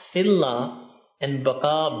fana fillah and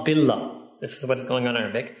baqa billah, this is what is going on in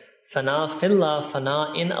Arabic. Fana fillah,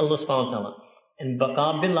 fana in Allah subhanahu wa ta'ala. And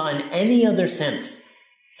baqa billah in any other sense,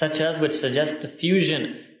 such as which suggests the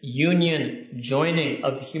fusion, union, joining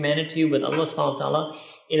of humanity with Allah subhanahu wa ta'ala,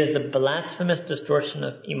 it is a blasphemous distortion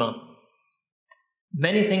of iman.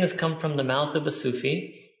 Many things come from the mouth of a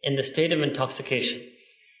Sufi in the state of intoxication,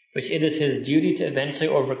 which it is his duty to eventually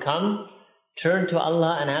overcome, turn to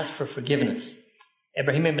Allah and ask for forgiveness.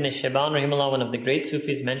 Ibrahim ibn Shayban, rahimahullah, one of the great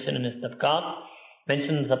Sufis, mentioned in his tabqat,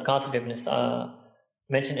 mentioned in the tabqat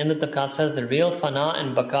says the real fana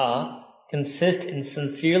and baqa consist in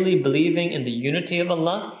sincerely believing in the unity of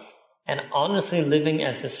Allah and honestly living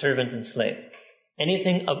as His servant and slave.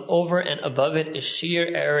 Anything over and above it is sheer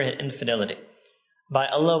error and infidelity. By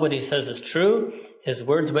Allah, what He says is true. His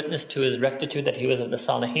words witness to His rectitude that He was of the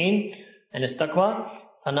salihin, and His taqwa.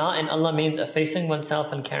 Fana in Allah means effacing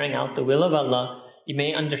oneself and carrying out the will of Allah. You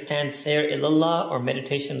may understand sayr ilallah, or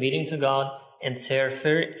meditation leading to God, and sayr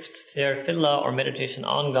fillah, or meditation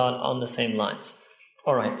on God, on the same lines.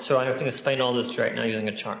 Alright, so I have to explain all this right now using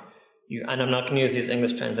a chart. And I'm not going to use these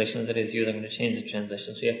English translations that he's using. I'm going to change the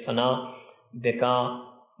translation. So you have fana,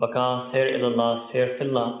 baqa, sayr ilallah, sayr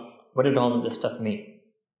fillah. What did all of this stuff mean?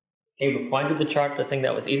 Okay, but why did the chart, the thing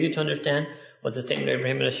that was easy to understand was the statement of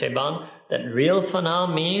Ibrahim al-Shayban, that real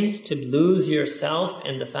fana means to lose yourself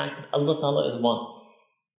in the fact that Allah Ta'ala is one.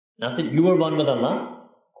 Not that you are one with Allah,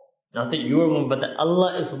 not that you are one, but that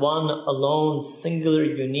Allah is one, alone, singular,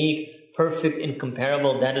 unique, perfect,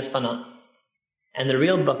 incomparable. That is fana. And the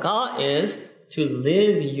real baqa is to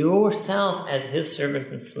live yourself as His servant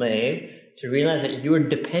and slave, to realize that you are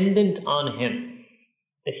dependent on Him,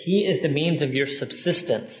 that He is the means of your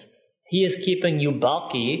subsistence. He is keeping you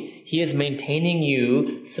baqi, He is maintaining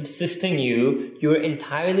you, subsisting you. You are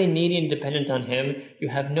entirely needy and dependent on Him. You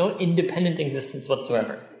have no independent existence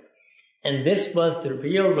whatsoever. And this was the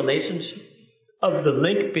real relationship of the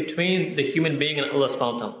link between the human being and Allah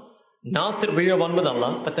subhanahu wa ta'ala. Not that we are one with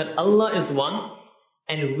Allah, but that Allah is one,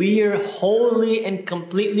 and we are wholly and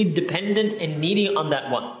completely dependent and needy on that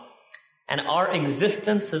one. And our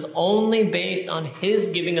existence is only based on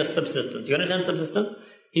His giving us subsistence. You understand subsistence?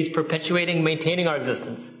 He's perpetuating, maintaining our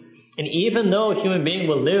existence. And even though a human being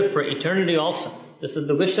will live for eternity also, this is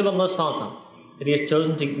the wish of Allah subhanahu wa ta'ala, that He has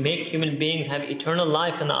chosen to make human beings have eternal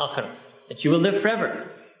life in the akhirah, that you will live forever.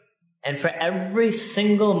 And for every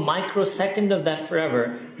single microsecond of that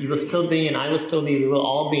forever, you will still be and I will still be, we will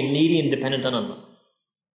all be needy and dependent on Allah.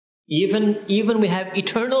 Even we have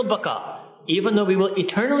eternal baqa, even though we will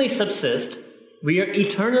eternally subsist, we are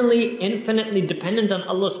eternally, infinitely dependent on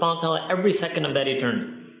Allah subhanahu wa ta'ala every second of that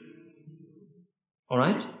eternity.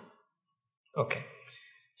 Alright? Okay.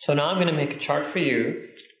 So now I'm going to make a chart for you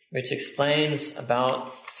which explains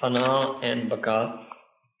about fana and baqa.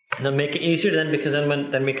 And I'll make it easier then, because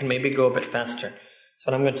then we can maybe go a bit faster.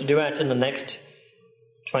 So what I'm going to do in the next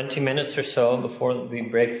 20 minutes or so before we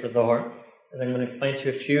break for Dhuhr, and I'm going to explain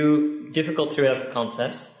to you a few difficult theoretical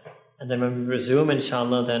concepts. And then when we resume,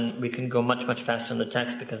 inshallah, then we can go much, much faster in the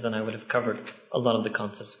text, because then I would have covered a lot of the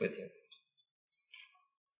concepts with you.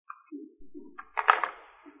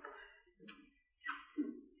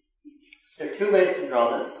 There are two ways to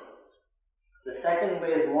draw this. The second way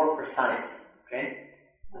is more precise. Okay?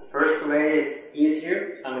 The first way is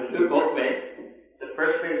easier, so I'm going to do it both ways. The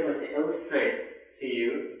first way is going to illustrate to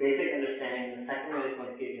you basic understanding. The second way is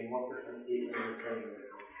going to give you more precise detail understanding of the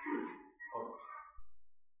concept.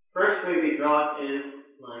 First way we draw it is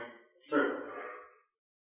like a circle.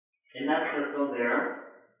 In that circle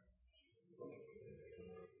there,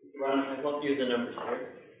 I won't use the numbers here.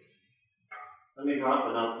 Let me draw it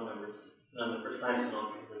without the numbers. And the precise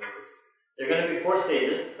not use the numbers. There are going to be 4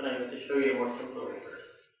 stages, but I'm going to show you a more simple way first.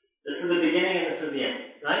 This is the beginning and this is the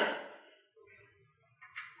end, right?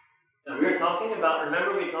 Now we were talking about,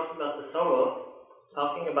 remember we talked about the tasawwuf,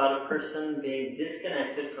 talking about a person being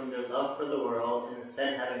disconnected from their love for the world and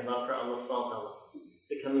instead having love for Allah subhanahu wa ta'ala.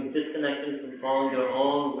 Becoming disconnected from following their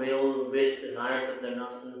own will, wish, desires of their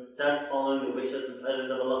nafs, and instead following the wishes and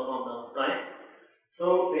pleasures of Allah subhanahu wa ta'ala, right?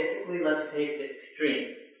 So basically let's take the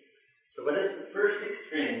extremes. So what is the first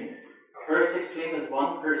extreme? First extreme is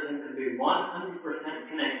one person could be 100%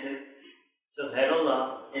 connected to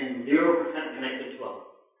Allah and 0% connected to Allah.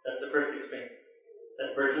 That's the first extreme.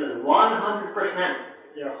 That person is 100%,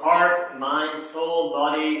 their heart, mind, soul,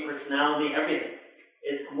 body, personality, everything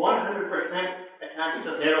is 100% attached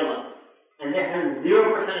to Allah. And they have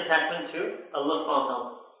 0% attachment to Allah subhanahu wa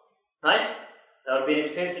ta'ala. Right? That would be an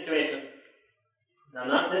extreme situation.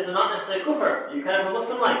 Now this is not necessarily kufr. You can have a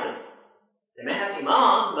Muslim like this. They may have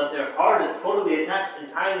iman, but their heart is totally attached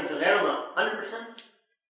entirely to Allah, 100%.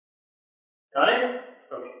 Got it?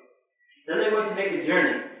 Okay. Then they're going to make a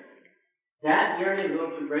journey. That journey is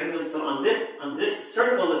going to bring them, so on this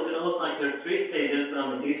circle it's going to look like there are 3 stages, but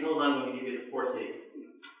on the details I'm going to give you the 4 stages.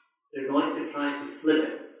 They're going to try to flip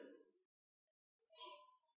it.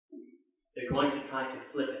 They're going to try to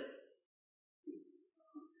flip it.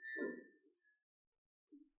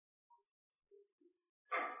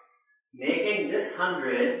 Making this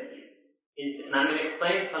 100 into, and I'm going to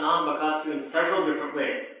explain fana and baqa to you in several different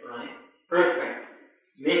ways, right? First way,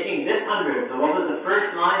 making this 100, so what was the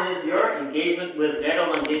first line is your engagement with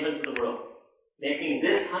zero, engagement to the world. Making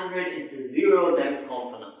this 100 into 0, that is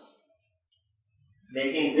called fana.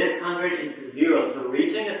 Making this 100 into 0, so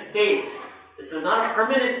reaching a state. This is not a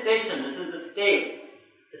permanent station, this is a state.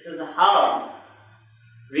 This is a hal.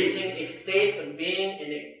 Reaching a state of being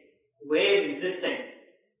in a way of existing,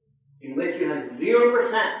 in which you have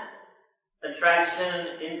 0% attraction,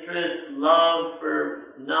 interest, love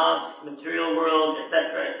for nafs, material world,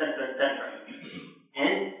 etc., etc., etc.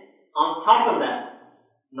 And on top of that,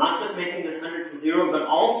 not just making this 100 to 0, but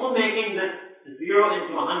also making this 0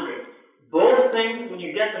 into 100. Both things, when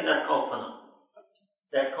you get them, that's called fana.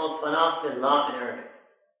 That's called fana fillah in Arabic.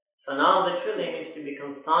 Fana literally means to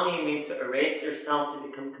become thani, means to erase yourself, to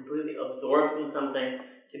become completely absorbed in something,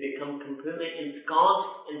 to become completely ensconced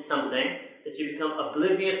in something, that you become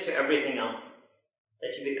oblivious to everything else,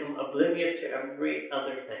 that you become oblivious to every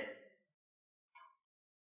other thing.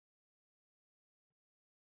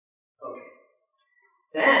 Okay.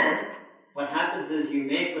 Then, what happens is you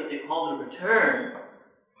make what they call the return.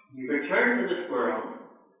 You return to this world,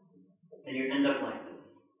 and you end up like this.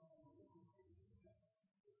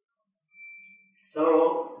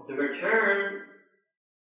 So, the return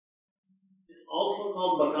is also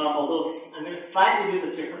called baqa, although I'm going to slightly do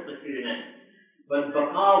this differently for you next. But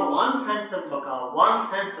baqa, one sense of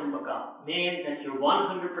baqa means that your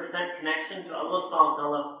 100% connection to Allah subhanahu wa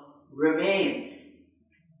ta'ala remains,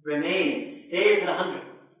 stays at 100.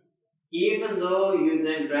 even though you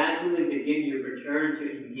then gradually begin your return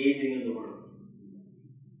to engaging in the world.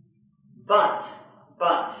 But,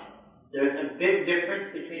 there's a big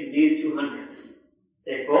difference between these two hundreds.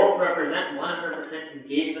 They both represent 100%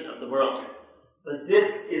 engagement of the world. But this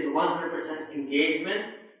is 100% engagement,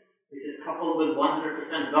 which is coupled with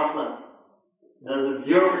 100% ghaflat. There's a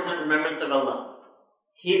 0% remembrance of Allah.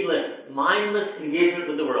 Heedless, mindless engagement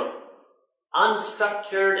with the world.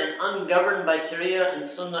 Unstructured and ungoverned by Sharia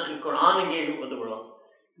and Sunnah and Quran engagement with the world.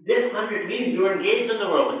 This 100 means you're engaged in the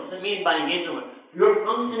world. What does it mean by engaged in the world? You're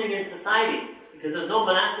functioning in society, because there's no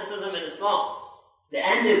monasticism in Islam. The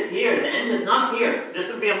end is here, the end is not here.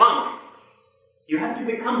 This would be a monk. You have to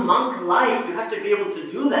become monk-like. You have to be able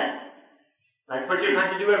to do that. That's what you're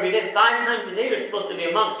trying to do every day. 5 times a day you're supposed to be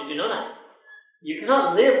a monk. Did you know that? You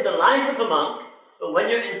cannot live the life of a monk, but when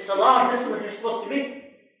you're in salah, this is what you're supposed to be.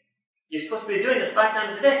 You're supposed to be doing this 5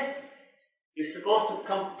 times a day. You're supposed to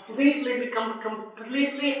become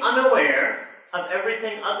completely unaware of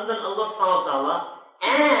everything other than Allah subhanahu wa ta'ala,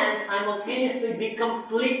 and simultaneously be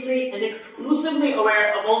completely and exclusively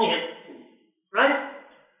aware of only Him. Right?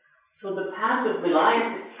 So the path of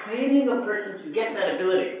wilayat is training a person to get that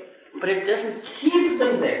ability. But it doesn't keep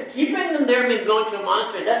them there. Keeping them there means going to a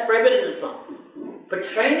monastery. That's prohibited in Islam. But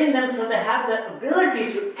training them so they have the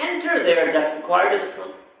ability to enter there, that's required in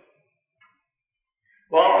Islam.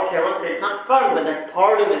 Well, okay, I won't say it's not part, but that's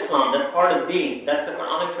part of Islam. That's part of deen. That's the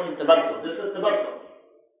Quranic term, tabattul. This is tabattul.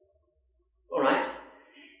 Alright?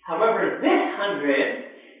 However, this 100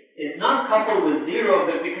 is not coupled with 0,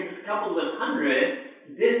 but because it's coupled with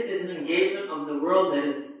 100, this is an engagement of the world that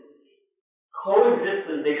is coexists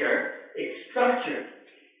with dhikr. It's structured.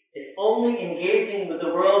 It's only engaging with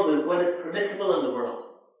the world with what is permissible in the world.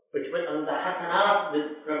 Which the hasanat,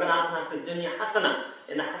 the Rabbana atina fid dunya hasana.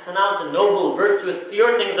 In the hasanat, the noble, virtuous,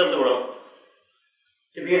 pure things of the world.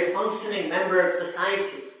 To be a functioning member of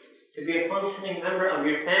society. To be a functioning member of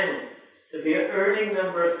your family. To be an earning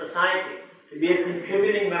member of society. To be a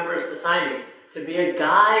contributing member of society. To be a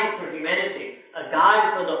guide for humanity. A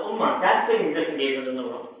guide for the ummah. That's being disengagement in the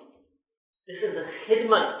world. This is a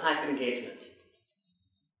khidmat type engagement.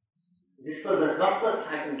 This was a ghaflat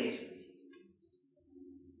type engagement.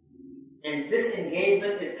 And this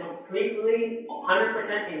engagement is completely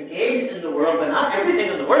 100% engaged in the world, but not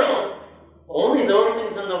everything in the world. Only those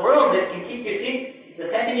things in the world that can keep you. See,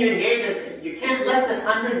 the second you engage it, you can't let this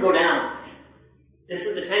 100 go down. This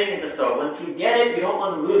is the training of the soul. Once you get it, you don't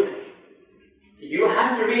want to lose it. So you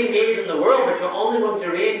have to re-engage in the world, but you're only going to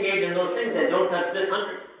re-engage in those things that don't touch this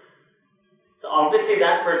 100. So obviously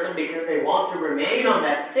that person, because they want to remain on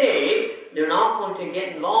that state, they're not going to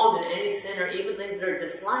get involved in any sin or even things that are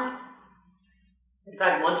disliked. In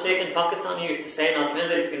fact, one sheikh in Pakistan used to say, and I'll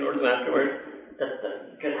translate it in Urdu afterwards,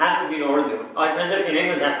 because half of you know Urdu. I'll translate it in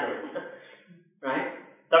English afterwards. Right?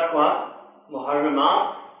 Taqwa,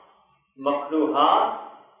 muharramat, makruhat,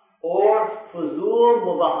 or fuzul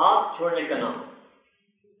mubahat chhodne ka naam.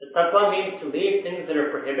 The taqwa means to leave things that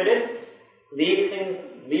are prohibited, leave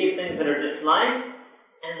things that are disliked,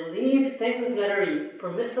 and leave things that are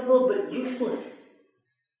permissible but useless.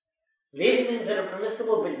 Leave things that are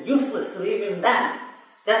permissible but useless, leave in that.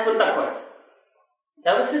 That's what taqwa is.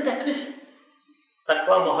 That was his definition.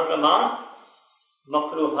 Taqwa muharramat,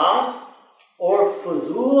 makruhat, or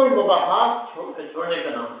fuzul mubahat chhodne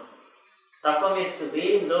ka naam. Taqwa means to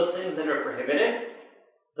leave those things that are prohibited,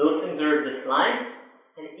 those things that are disliked,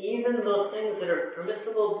 and even those things that are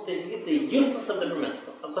permissible, the useless of the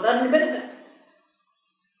permissible, without any benefit.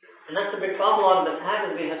 And that's a big problem a lot of us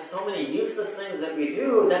have, is we have so many useless things that we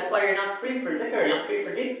do. That's why you're not free for zikr, you're not free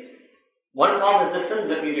for deen. One problem is the sins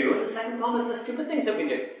that we do, and the second problem is the stupid things that we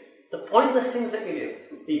do. The pointless things that we do.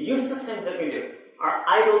 The useless things that we do. Our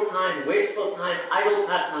idle time, wasteful time, idle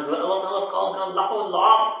pastimes. What Allah Ta'ala is calling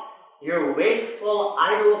Allah. Your wasteful,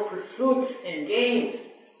 idle pursuits and gains.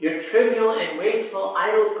 Your trivial and wasteful,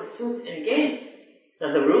 idle pursuits and gains.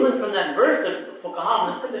 Now the ruling from that verse, the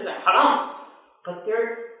fuqaha, is haram. But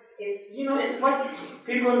it's what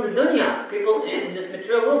people in the dunya, people in this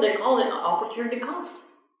material world, they call it opportunity cost.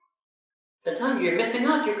 The time you're missing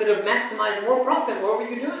out, you could have maximized more profit. What were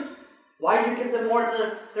you doing? Why did you give them more than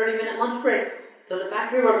a 30-minute lunch break to the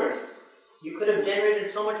factory workers? You could have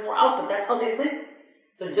generated so much more output. That's how they think.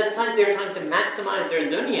 So just like they're trying to maximize their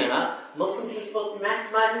dunya, Muslims are supposed to be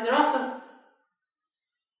maximizing their akhirah.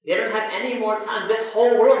 They don't have any more time. This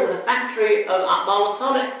whole world is a factory of a'mal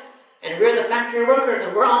salih. And we're the factory workers,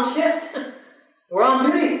 and we're on shift. We're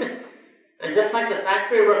on duty. And just like the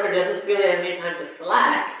factory worker doesn't feel they have any time to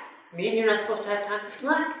slack, me and you're not supposed to have time to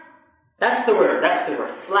slack. That's the word.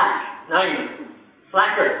 Slack. Now you know.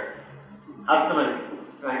 Slacker. Have some money.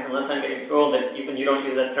 right? Unless I'm getting told that even you don't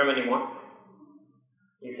use that term anymore.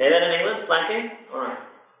 You say that in England, slacking? Alright.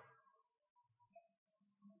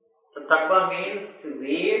 So taqwa means to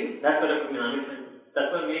leave, that's what it means.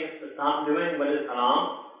 That's what it means to stop doing what is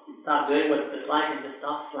haram, stop doing what's disliked, and to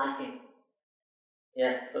stop slacking.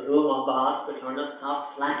 Yes, fazul mahbahat, patana,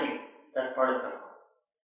 stop slacking. That's part of taqwa.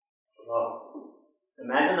 Wow.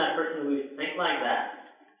 Imagine that person who used to think like that.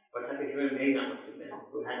 What type of human being that must have been,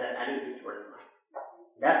 who had that attitude towards life.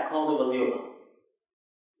 That's called the waliullah.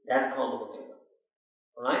 That's called the waliullah.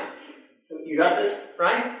 Alright? So you got this,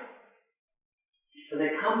 right? So they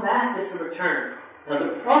come back, this is a return. Now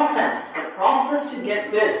the process to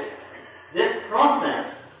get this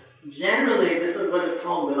process, generally this is what is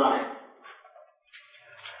called vilayat.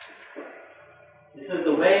 This is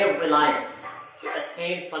the way of vilayat, to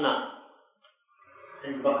attain fana.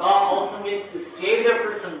 And baqa also means to stay there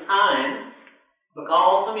for some time. Baqa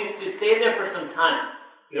also means to stay there for some time.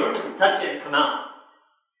 You don't just touch it and come out.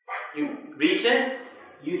 You reach it,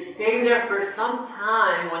 you stay there for some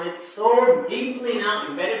time when it's so deeply now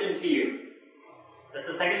embedded into you. That's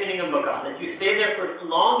the second meaning of baqa, that you stay there for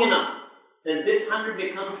long enough that this hunger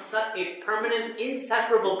becomes such a permanent,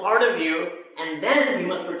 inseparable part of you, and then you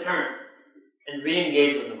must return and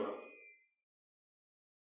re-engage with the world.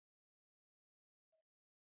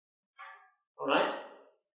 Alright?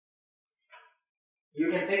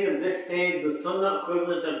 You can think of this stage, the sunnah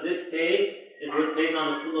equivalent of this stage is what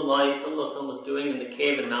Sayyidina Rasulullah was doing in the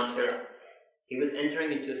cave in Mount Hira. He was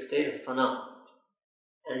entering into a state of fana.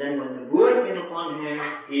 And then when the Nubuwwat came upon him,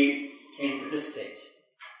 he came to this stage.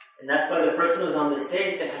 And that's why the person who's on the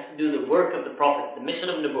stage, they have to do the work of the prophets, the mission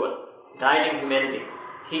of Nubuwwat, guiding humanity,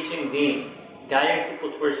 teaching deen, guiding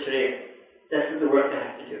people towards Sharia. This is the work they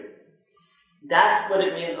have to do. That's what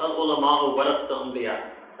it means, al-ulama'u warasatul anbiya.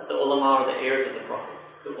 That the ulama are the heirs of the prophets.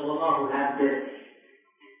 The ulama who have this.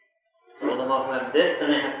 The ulama who have this,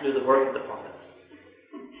 then they have to do the work of the prophets.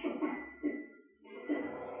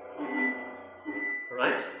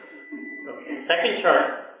 Alright? Okay. Second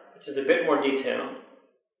chart, which is a bit more detailed.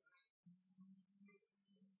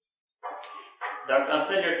 Dr.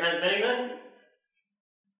 Asad, you're transmitting this?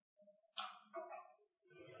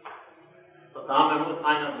 So Tom, I'm going to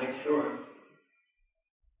find out, make sure.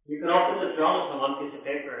 You can also just draw this on one piece of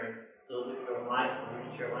paper, and those of you who are live, so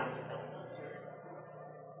reach your life to pass downstairs.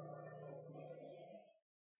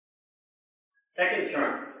 Second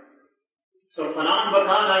chart. So fana and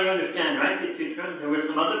baqa, now you understand, right? These two terms. There were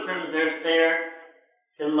some other terms there, sayr,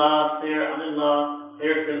 fillah, sayr, anillah,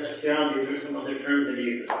 sayr, fil ashya. These are some other terms that he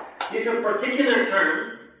uses. These are particular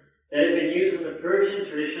terms that have been used in the Persian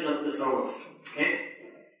tradition of the Tasawwuf. Okay?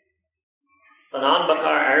 Fana and baqa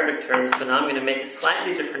are Arabic terms, so now I'm going to make a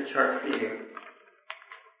slightly different chart for you.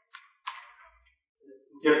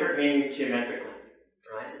 Different meaning geometrically.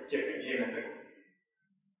 Right? It's different geometrically.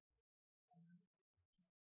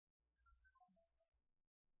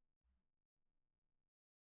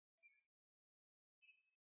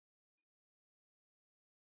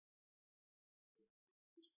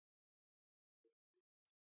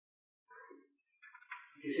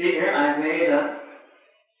 You see here, I've made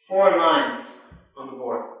 4 lines on the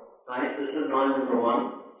board. Right? This is line number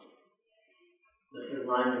 1. This is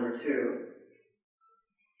line number 2.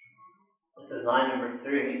 This is line number 3.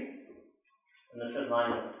 And this is line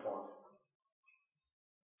number 4.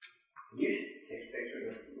 You should take a picture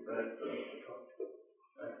of this.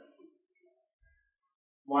 Right.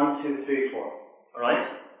 1, 2, 3, 4. Alright?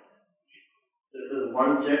 This is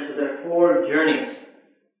one journey. So there are 4 journeys.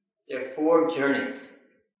 There are 4 journeys.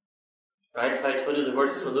 Right? So I told you the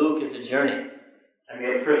word suluk is a journey. I mean,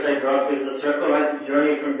 at first I brought this a circle, right? The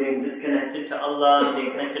journey from being disconnected to Allah,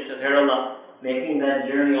 being connected to Ghair Allah. Making that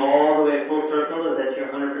journey all the way full circle is that you're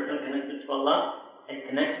 100% connected to Allah and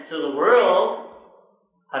connected to the world.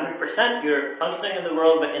 100% you're functioning in the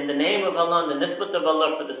world, but in the name of Allah, in the nisbat of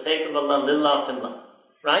Allah, for the sake of Allah, lillah fillah.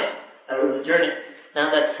 Right? That was a journey.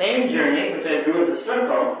 Now that same journey, which I drew as a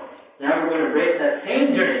circle, now we're going to break that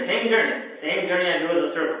same journey I drew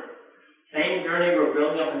as a circle. Same journey we're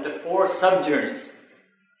building up into 4 sub-journeys.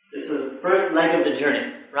 This is the first leg of the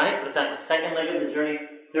journey, right? What's that? The second leg of the journey,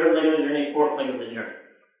 third leg of the journey, fourth leg of the journey.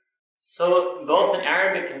 So both in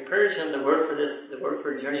Arabic and Persian, the word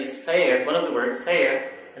for journey is sayr, one of the words,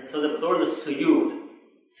 sayr, and so the plural is suyud.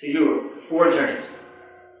 Suyud, 4 journeys.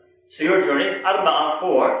 Suyud journeys, arba'a,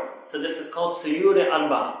 4. So this is called suyud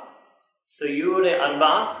arba'a. Suyud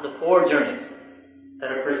arba'a, the 4 journeys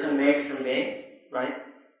that a person makes from being, right,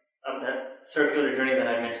 of that circular journey that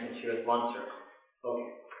I mentioned to you as one circle. Okay.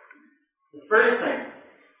 The first thing.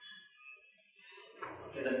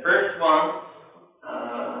 Okay, the first one.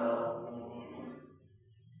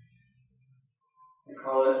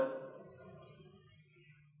 call it,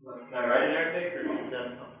 what, can I write in Arabic or is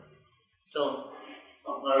that still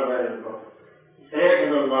not write it in both? Sayr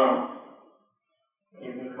ilallah.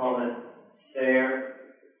 You can call it Sayr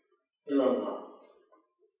ilallah.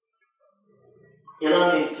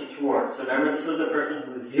 Ila means to toward. So remember, this is the person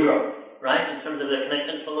who is zero, right? In terms of their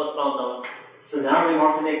connection to Allah subhanahu wa ta'ala. So now we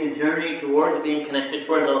want to make a journey towards being connected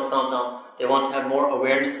towards Allah subhanahu wa ta'ala. They want to have more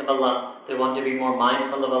awareness of Allah. They want to be more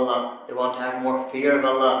mindful of Allah. They want to have more fear of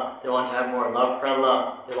Allah. They want to have more love for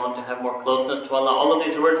Allah. They want to have more closeness to Allah. All of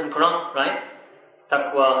these words in Quran, right?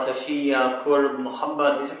 Taqwa, khashiyya, qurb,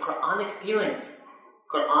 muhabbat. These are Quranic feelings.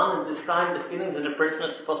 Quran has described the feelings that a person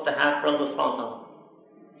is supposed to have for Allah subhanahu wa ta'ala.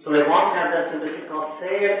 So they want to have that, so this is called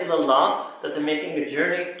Sayr ilallah, that they're making a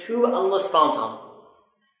journey to Allah subhanahu wa ta'ala.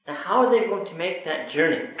 Now how are they going to make that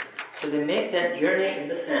journey? So they make that journey in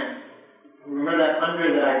the sense, remember that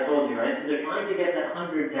 100 that I told you, right? So they're trying to get that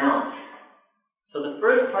 100 down. So the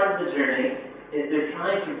first part of the journey is they're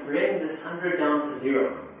trying to bring this 100 down to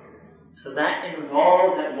zero. So that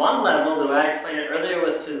involves, at one level, the way I explained it earlier,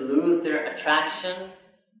 was to lose their attraction,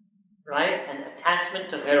 right, and attachment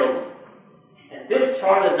to ghairullah. And this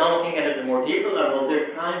chart is now looking at it at a more deeper level.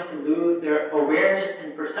 They're trying to lose their awareness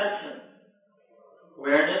and perception.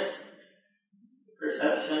 Awareness,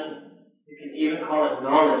 perception, you can even call it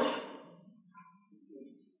knowledge.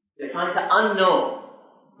 They're trying to unknow.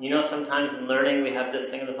 You know, sometimes in learning we have this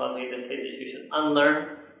thing in the philosophy, they say that you should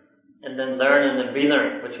unlearn and then learn and then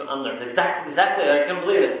relearn, which you unlearn. Exactly, I can't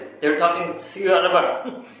believe it. They're talking to you out of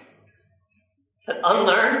our said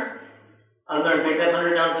unlearn, take that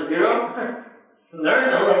 100 down to zero,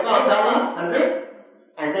 learn Allah subhanahu wa ta'ala, 100,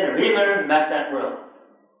 and then relearn back that world.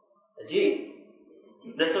 Ajib.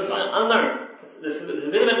 This is unlearn. This is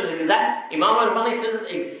really exact. Imam al-Bani says this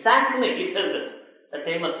exactly. He says this, that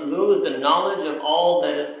they must lose the knowledge of all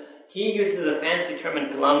that is. He uses a fancy term in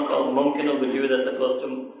Kalam called mumkin al-wujud as opposed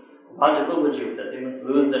to wajib al-wujud, that they must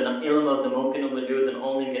lose the ilm of the mumkin al-wujud and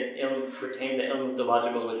only retain the ilm of the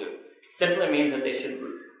wajib al-wujud. Simply means that they should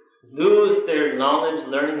lose their knowledge,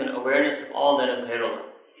 learning, and awareness of all that is ghairullah.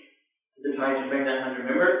 So they're trying to bring that 100.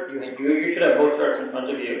 Remember, you should have both charts in front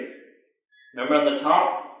of you. Remember on the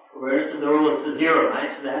top, awareness of the rule is to zero,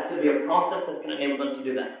 right? So there has to be a process that's going to enable them to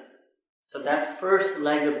do that. So that's first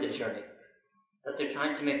leg of the journey. That they're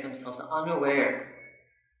trying to make themselves unaware.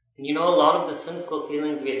 And you know, a lot of the sinful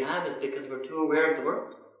feelings we have is because we're too aware of the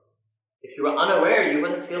world. If you were unaware, you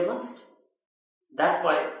wouldn't feel lust. That's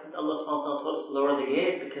why Allah subhanahu wa ta'ala told us to lower the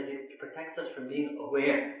gaze, because it protects us from being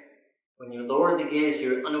aware. When you lower the gaze,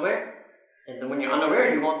 you're unaware. And then when you're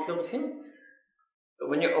unaware, you won't feel the feeling. But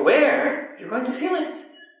when you're aware, you're going to feel it.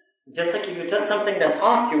 Just like if you touch something that's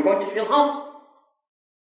hot, you're going to feel hot.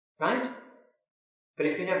 Right? But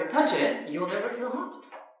if you never touch it, you'll never feel hot.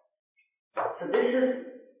 So this is,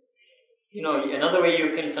 you know, another way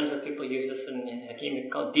you can, sometimes people use this in Hakim,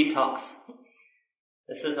 it's called detox.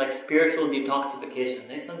 This is like spiritual detoxification.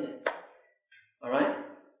 Alright?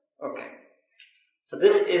 Okay. So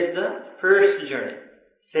this is the first journey.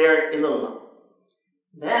 Sayr ilallah.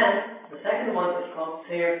 Then, the second one is called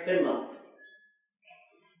Sayr fillah.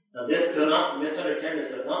 Now this, do not misunderstand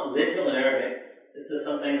this, it's not literal in Arabic. This is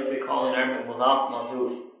something that we call in Arabic mudaf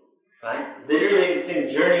mazuf. Right? Literally it's saying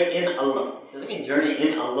journey in Allah. It doesn't mean journey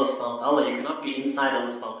in Allah subhanahu wa ta'ala. You cannot be inside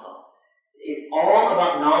Allah subhanahu wa ta'ala. It's all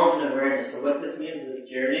about knowledge and awareness. So what this means is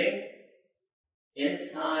journeying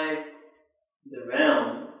inside the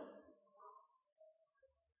realm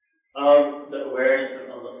of the awareness of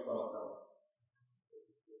Allah subhanahu wa ta'ala.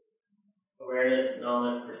 Awareness,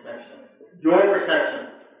 knowledge, perception. Your perception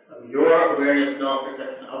of your awareness, knowledge,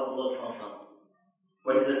 perception of Allah subhanahu wa ta'ala.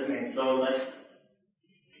 What does this mean? So let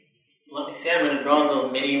me see, I'm going to draw a little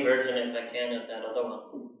mini version if I can of that other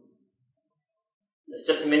one. It's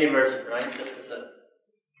just a mini version, right? This is a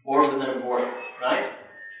board within a board, right?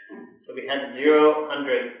 So we had 0,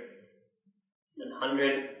 100, and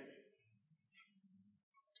 100.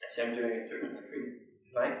 Actually, I'm doing it differently,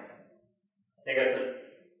 right? I think I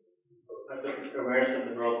put awareness of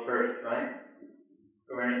the world first, right?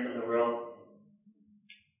 Awareness of the world.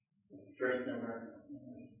 First number.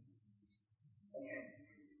 Okay.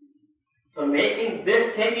 So taking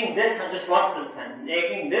this, just watch this pen.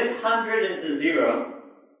 Making this 100 into 0.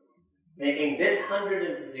 Making this 100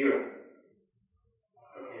 into 0.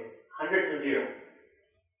 Okay, 100 to 0.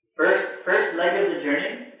 First leg of the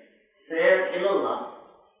journey, Sayr ilallah.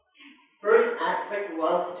 First aspect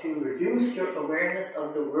was to reduce your awareness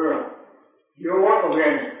of the world. Your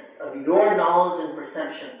awareness of your knowledge and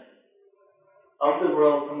perception of the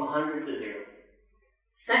world from 100 to 0.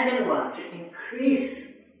 Second was to increase,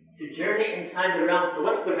 to journey inside the realm. So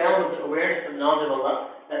what's the realm of the awareness of knowledge of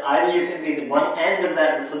Allah? That either you can be the one end of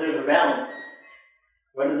that, so there's a realm.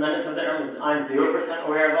 What are the limits of the realm? I'm 0%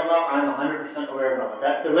 aware of Allah, or I'm 100% aware of Allah.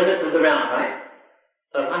 That's the limits of the realm, right?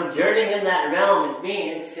 So if I'm journeying in that realm, it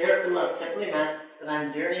means, Sirafillah simply meant that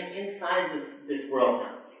I'm journeying inside this world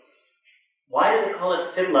now. Why do they call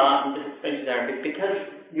it fillah? I'll just explain to you Arabic. Because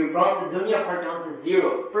you brought the dunya part down to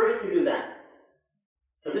 0. First you do that.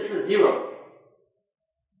 So this is 0.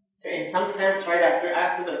 So in some sense, right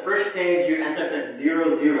after the first stage, you end up at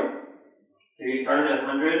 0, 0. So you started at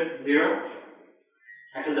 100, 0.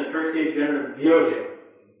 After the first stage, you end up at 0, 0.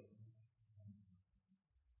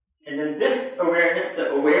 And then this awareness,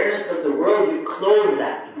 the awareness of the world, you close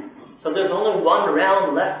that. So there's only one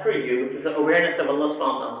realm left for you, which is the awareness of Allah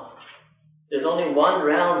subhanahu wa ta'ala. There's only one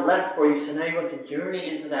realm left for you, so now you're going to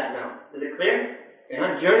journey into that realm. Is it clear? You're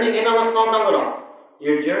not journeying in Allah subhanahu wa ta'ala at all.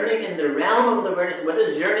 You're journeying in the realm of the awareness. What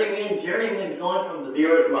does journey mean? Journey means going from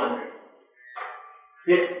 0 to 100.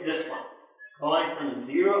 This one. Going from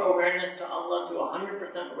 0 awareness to Allah to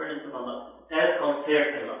 100% awareness of Allah. That is called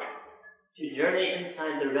Sirafillah. To journey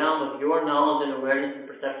inside the realm of your knowledge and awareness and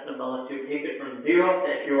perception of Allah, to take it from 0,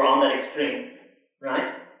 if you were on that extreme,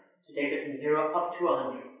 right? To take it from 0 up to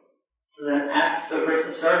 100. So then so a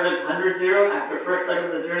person started at 100, 0. After first leg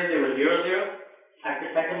of the journey, they were 0, 0. After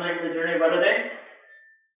second leg of the journey, what are they?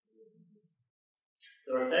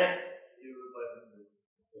 So we're saying?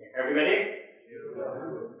 Everybody?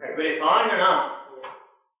 Everybody following or not?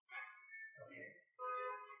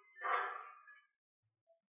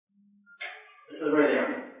 This is where they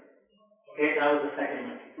are. Okay, that was the second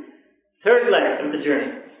leg. Third leg of the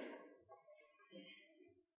journey.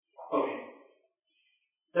 Okay.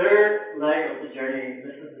 Third leg of the journey,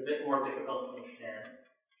 this is a bit more difficult to understand.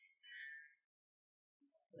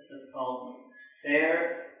 This is called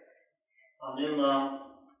Sayr Anillah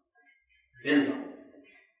Billah.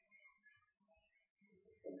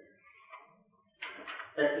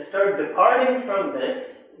 That to start departing from this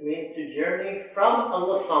means to journey from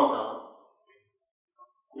Allah subhanahu wa ta'ala.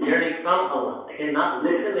 Journey from Allah. Again, not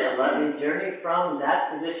literally Allah, means journey from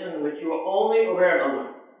that position in which you are only aware of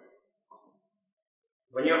Allah.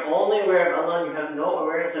 When you're only aware of Allah, you have no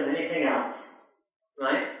awareness of anything else.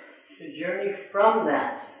 Right? To journey from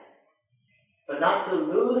that. But not to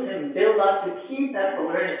lose Him, billah, to keep that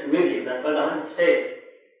awareness with you. That's why the 100 stays.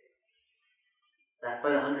 That's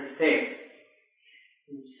why the 100 stays.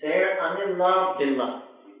 Sayr anillah billah.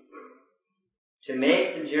 To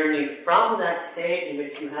make the journey from that state in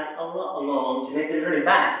which you had Allah alone, to make the journey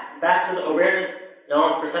back to the awareness,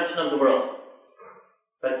 knowledge, perception of the world.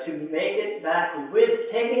 But to make it back with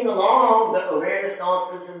taking along the awareness,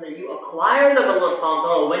 knowledge, perception that you acquired of Allah subhanahu wa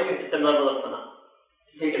ta'ala when you hit the level of fana.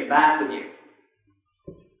 To take it back with you.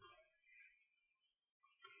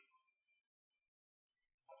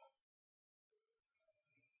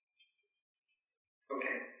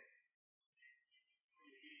 Okay.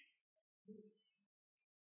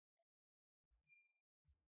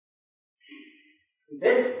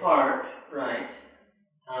 This part, right,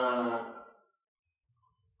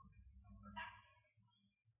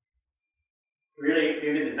 really,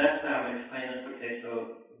 maybe the best way I would explain this, okay, so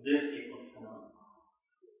this equals phenomenon.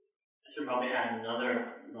 I should probably add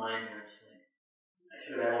another line here, actually. I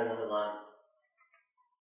should have added another line.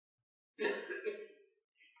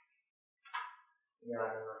 Yeah, I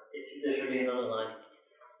don't know. There should be another line.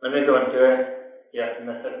 Let me go and do it. You have to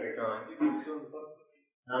mess up your drawing.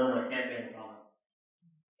 No, it can't be in the problem.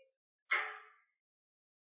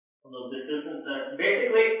 Although this isn't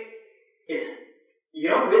basically, you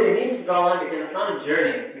don't really need to draw a line because it's not a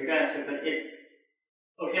journey, you guys, but it's,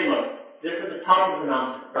 okay, look, this is the top of the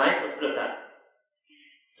mountain, right? Let's put it that.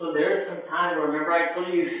 So there's some time where, remember I told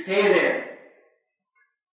you, you stay there.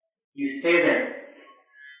 You stay there.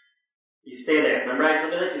 You stay there. Remember I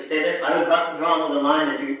told you that? You stay there? So I was about to draw another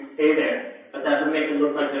line that you stay there, but that would make it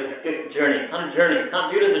look like there's a fifth journey. It's not a journey. It's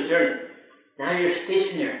not viewed as a journey. Now you're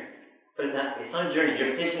stationary. Put it that way. It's not a journey.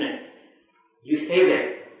 You're stationary. You stay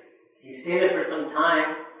there. You stay there for some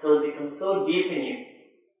time till it becomes so deep in you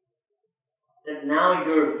that now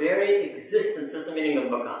your very existence, that's the meaning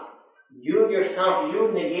of baka. You yourself,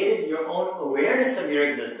 you negated your own awareness of your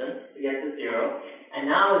existence to get to 0, and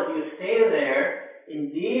now as you stay there,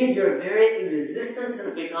 indeed your very existence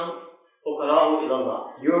has become fuqara'u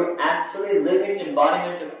ilallah. You're actually living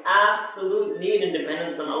embodiment of absolute need and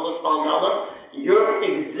dependence on Allah subhanahu wa ta'ala. Your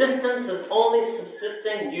existence is only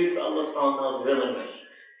subsisting due to Allah subhanahu wa ta'ala's will and wish.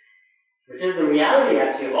 Which is the reality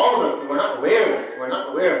actually of all of us, but we're not aware of it. We're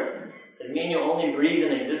not aware of it. It means you only breathe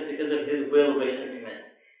and exist because of His will, wish, and command.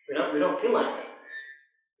 We don't feel like that.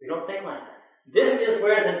 We don't think like that. This is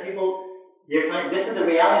where then people, this is the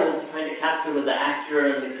reality that you're trying to capture with the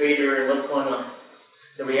actor and the creator and what's going on.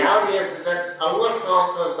 The reality is that Allah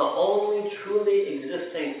is the only truly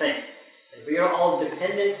existing thing. And we are all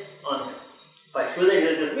dependent on Him. By truly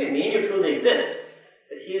existing, we mean you truly exist.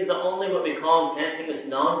 But He is the only what we call in Pantheism as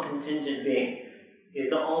non-contingent being. He is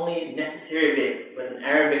the only necessary being. But in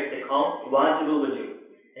Arabic they call wajibul wujud.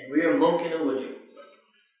 And we are mumkinul wujud.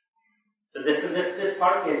 So this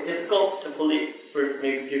part is difficult to fully, for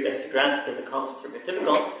maybe for you guys to grasp because the concepts are a bit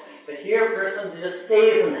difficult. But here a person just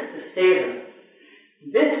stays in that, just stays in it.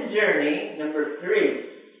 This journey, number 3,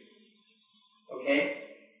 okay,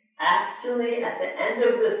 actually at the end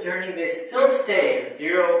of this journey they still stay at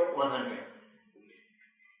 0, 100.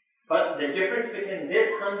 But the difference between this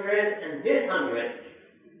 100 and this 100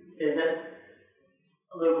 is that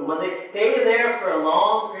when they stay there for a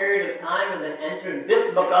long period of time and then enter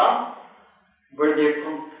this baqa, where they're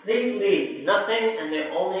completely nothing and they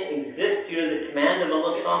only exist due to the command of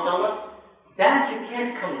Allah subhanahu wa ta'ala, that you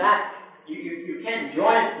can't come back. You can't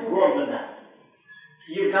join the world with that.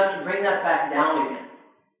 So you've got to bring that back down again.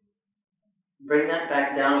 Bring that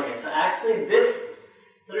back down again. So actually this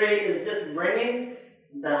 3 is just bringing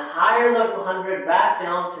the higher level 100 back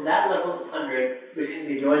down to that level of 100 which can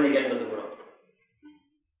be joined again with the world.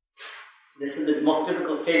 This is the most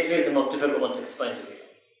difficult stage here, is the most difficult one to explain to you.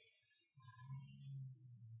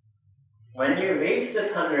 When you reach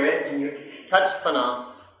this 100 and you touch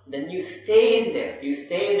Fana, then you stay there. You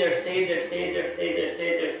stay there.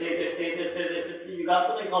 You got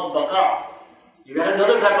something called baqa. You got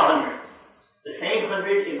another type of 100. The same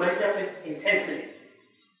 100, it went up in intensity.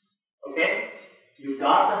 Okay? You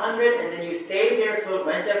got the 100 and then you stayed there so it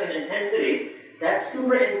went up in intensity. That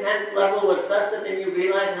super intense level was such that then you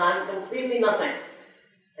realize I'm completely nothing.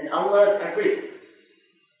 And Allah is everything.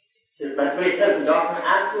 That's what he says in Doctrine of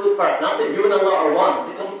Absolute Part. Not that you and Allah are one.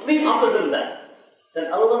 The complete opposite of that. That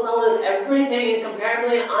Allah is everything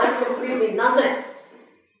incomparably and I'm completely nothing.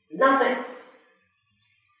 Nothing.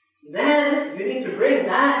 Then you need to bring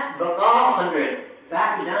that baqa 100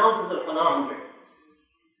 back down to the fana 100.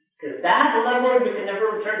 Because that level you can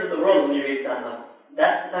never return to the world when you reach that level.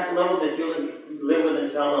 That's the type of level that you'll live with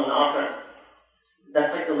inshallah on the akhirah.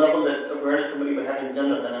 That's like the level that awareness somebody would have in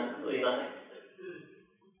Jannah that I'm completely nothing.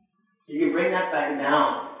 So you bring that back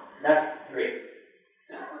down. That's 3.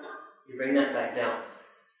 You bring that back down.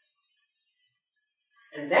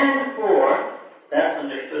 And then 4, that's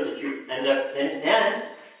understood that you end up, then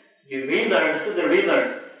you relearn, this is the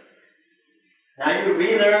relearn. Now you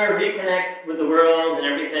relearn, reconnect with the world and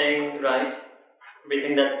everything, right?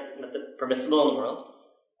 Everything that's permissible in the world.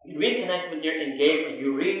 You reconnect with your engagement.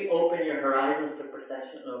 You reopen your horizons to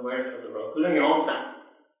perception and awareness of the world, including your own self.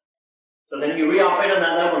 So then you reoperate on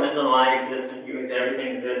that level that no, I exist and you exist,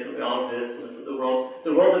 everything exists and we all exist and this is the world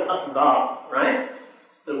of asbab, right?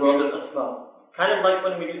 The world of asbab. Kind of like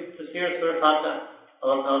when we do tafsir Surah Fatiha,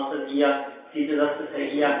 Allah says, teaches us to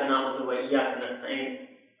say, Iyaka na'budu wa iyaka nasta'in.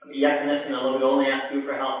 Iyaka nasta'in, although we only ask you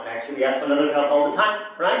for help, but actually we ask one another for help all the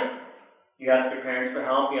time, right? You ask your parents for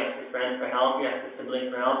help, you ask your friend for help, you ask your sibling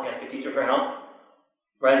for help, you ask your teacher for help.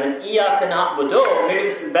 Whereas in Iyaka na'budu,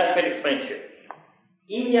 maybe this is the best way to explain to you.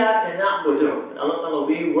 Iyaka na'budu. Allah,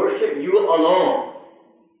 we worship you alone.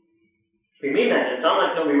 We mean that. It's not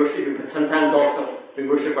like, no, we worship you, but sometimes also we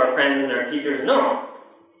worship our friends and our teachers. No.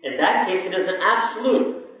 In that case, it is an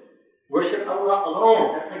absolute. Worship Allah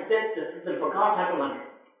alone. That's like this. This is the baqa type of 100.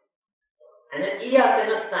 And then Iyaka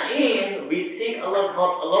nasta'in, we seek Allah's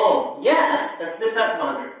help alone. Yes, that's this type of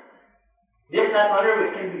 100. This type of 100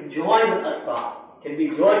 which can be joined with asbab, can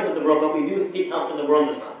be joined with the world, but we do seek help in the world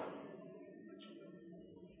as well.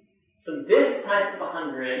 So this type of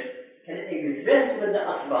 100 can exist with the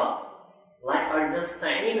asbab, like our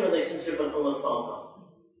nasta'in relationship with Allah subhanahu wa ta'ala.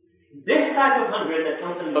 This type of 100 that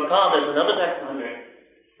comes in baqa, there's another type of 100,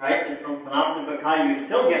 right? And from Panaf to baqa, you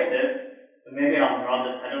still get this, but maybe I'll draw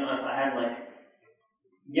this. I don't know if I have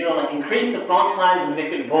increase the font size and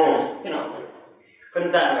make it bold, put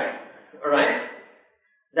it that way. Alright?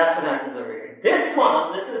 That's what happens over here. This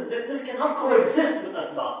one, this cannot coexist with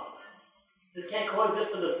asbab. This can't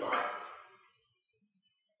coexist with asbab.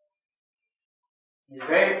 It's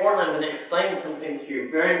very important. I'm going to explain something to you.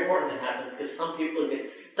 Very important to happen because some people get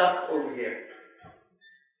stuck over here.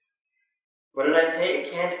 What did I say?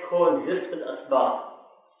 It can't coexist with asbab.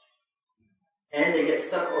 And they get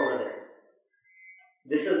stuck over there.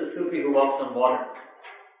 This is the Sufi who walks on water.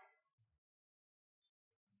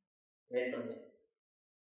 Say something.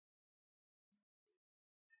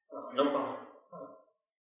 Oh, no problem.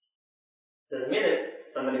 Doesn't mean that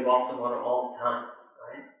somebody walks on water all the time,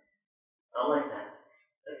 right? Not like that.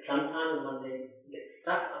 that sometimes when they get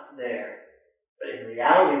stuck up there, but in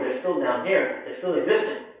reality they're still down here, they're still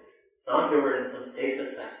existing. It's not that we're in some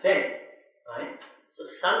stasis-like state, right? So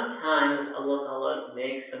sometimes Allah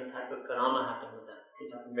makes some type of karama happen with them, some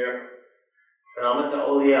type of miracle. Karama to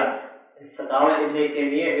awliya. In Fatawa Ibn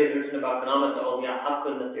Taymiyyah, he has written about karama to awliya,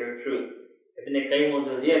 haqqun, that they are truth. Ibn Qayyim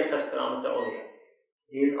al-Jawziyah accepts karama to awliya.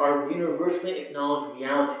 These are universally acknowledged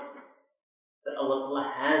realities that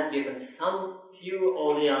Allah has given some few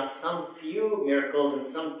awliya, some few miracles,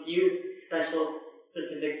 and some few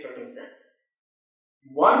specific circumstances.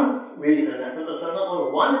 One reason that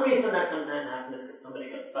sometimes happens is because somebody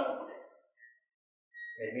got stuck up there.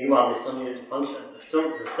 And meanwhile, they still needed to function.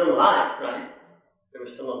 They're still alive, right? They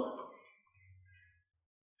were still alive.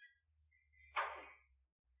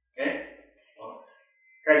 Okay? Well,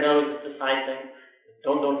 right now it's just a side thing.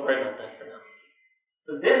 Don't worry about that for now.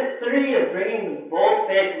 So this 3 is bringing the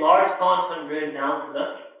bold-faced large thought 100 down to the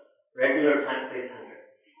regular time-place 100.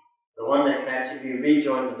 The one that can actually be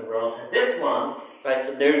rejoined with the world. And this one, right,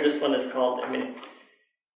 so this one is called, in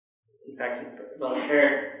fact,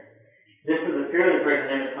 here, this is a purely Persian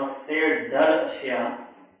name, it's called Sayr Dar Ashya.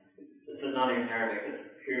 This is not even Arabic, this is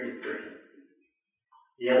purely Persian.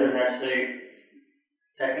 The others actually,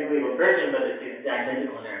 technically were Persian, but it's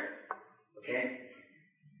identical in Arabic. Okay?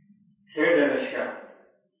 Sayr Dar Ashya.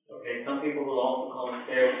 Okay, some people will also call it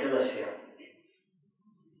Sayr Fil Ashya.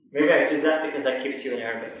 Maybe I do that because that keeps you in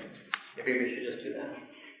Arabic. Maybe we should just do that.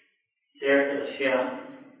 Sayr Fil Ashya.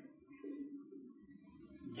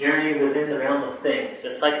 Journey within the realm of things.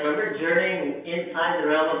 Just like, remember, journeying inside the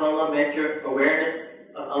realm of Allah meant your awareness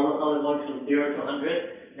of Allah going from 0 to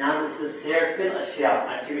 100. Now this is Sayr Fil Ashya.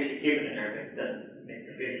 Actually, we should keep it in Arabic. That makes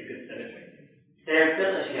a good symmetry. Sayr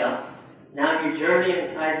Fil Ashya. Now you journey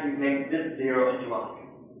inside, you make this 0 into 100.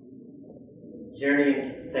 Journey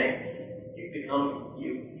into things. You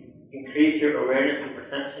increase your awareness and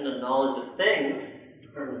perception and knowledge of things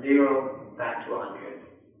from 0 back to 100.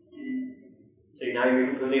 So now you're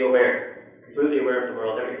completely aware of the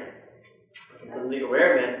world, everything. You're completely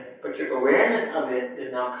aware of it, but your awareness of it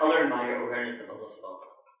is now colored by your awareness of Allah subhanahu.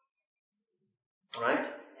 Alright?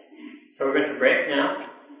 So we're going to break now,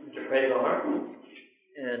 to pray Zohar,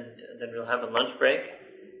 and then we'll have a lunch break.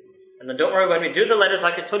 And then don't worry, when we do the letters,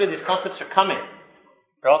 like I told you, these concepts are coming.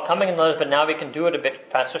 They're all coming in letters, but now we can do it a bit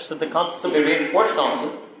faster, so the concepts will be reinforced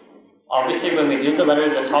also. Obviously, when we do the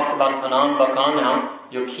letters that talk about Kanan, Bakan now,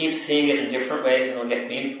 you'll keep seeing it in different ways and it'll get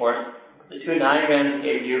reinforced. The 2 diagrams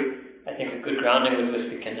gave you, I think, a good grounding with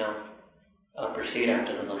which we can now proceed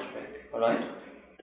after the lunch break. Alright?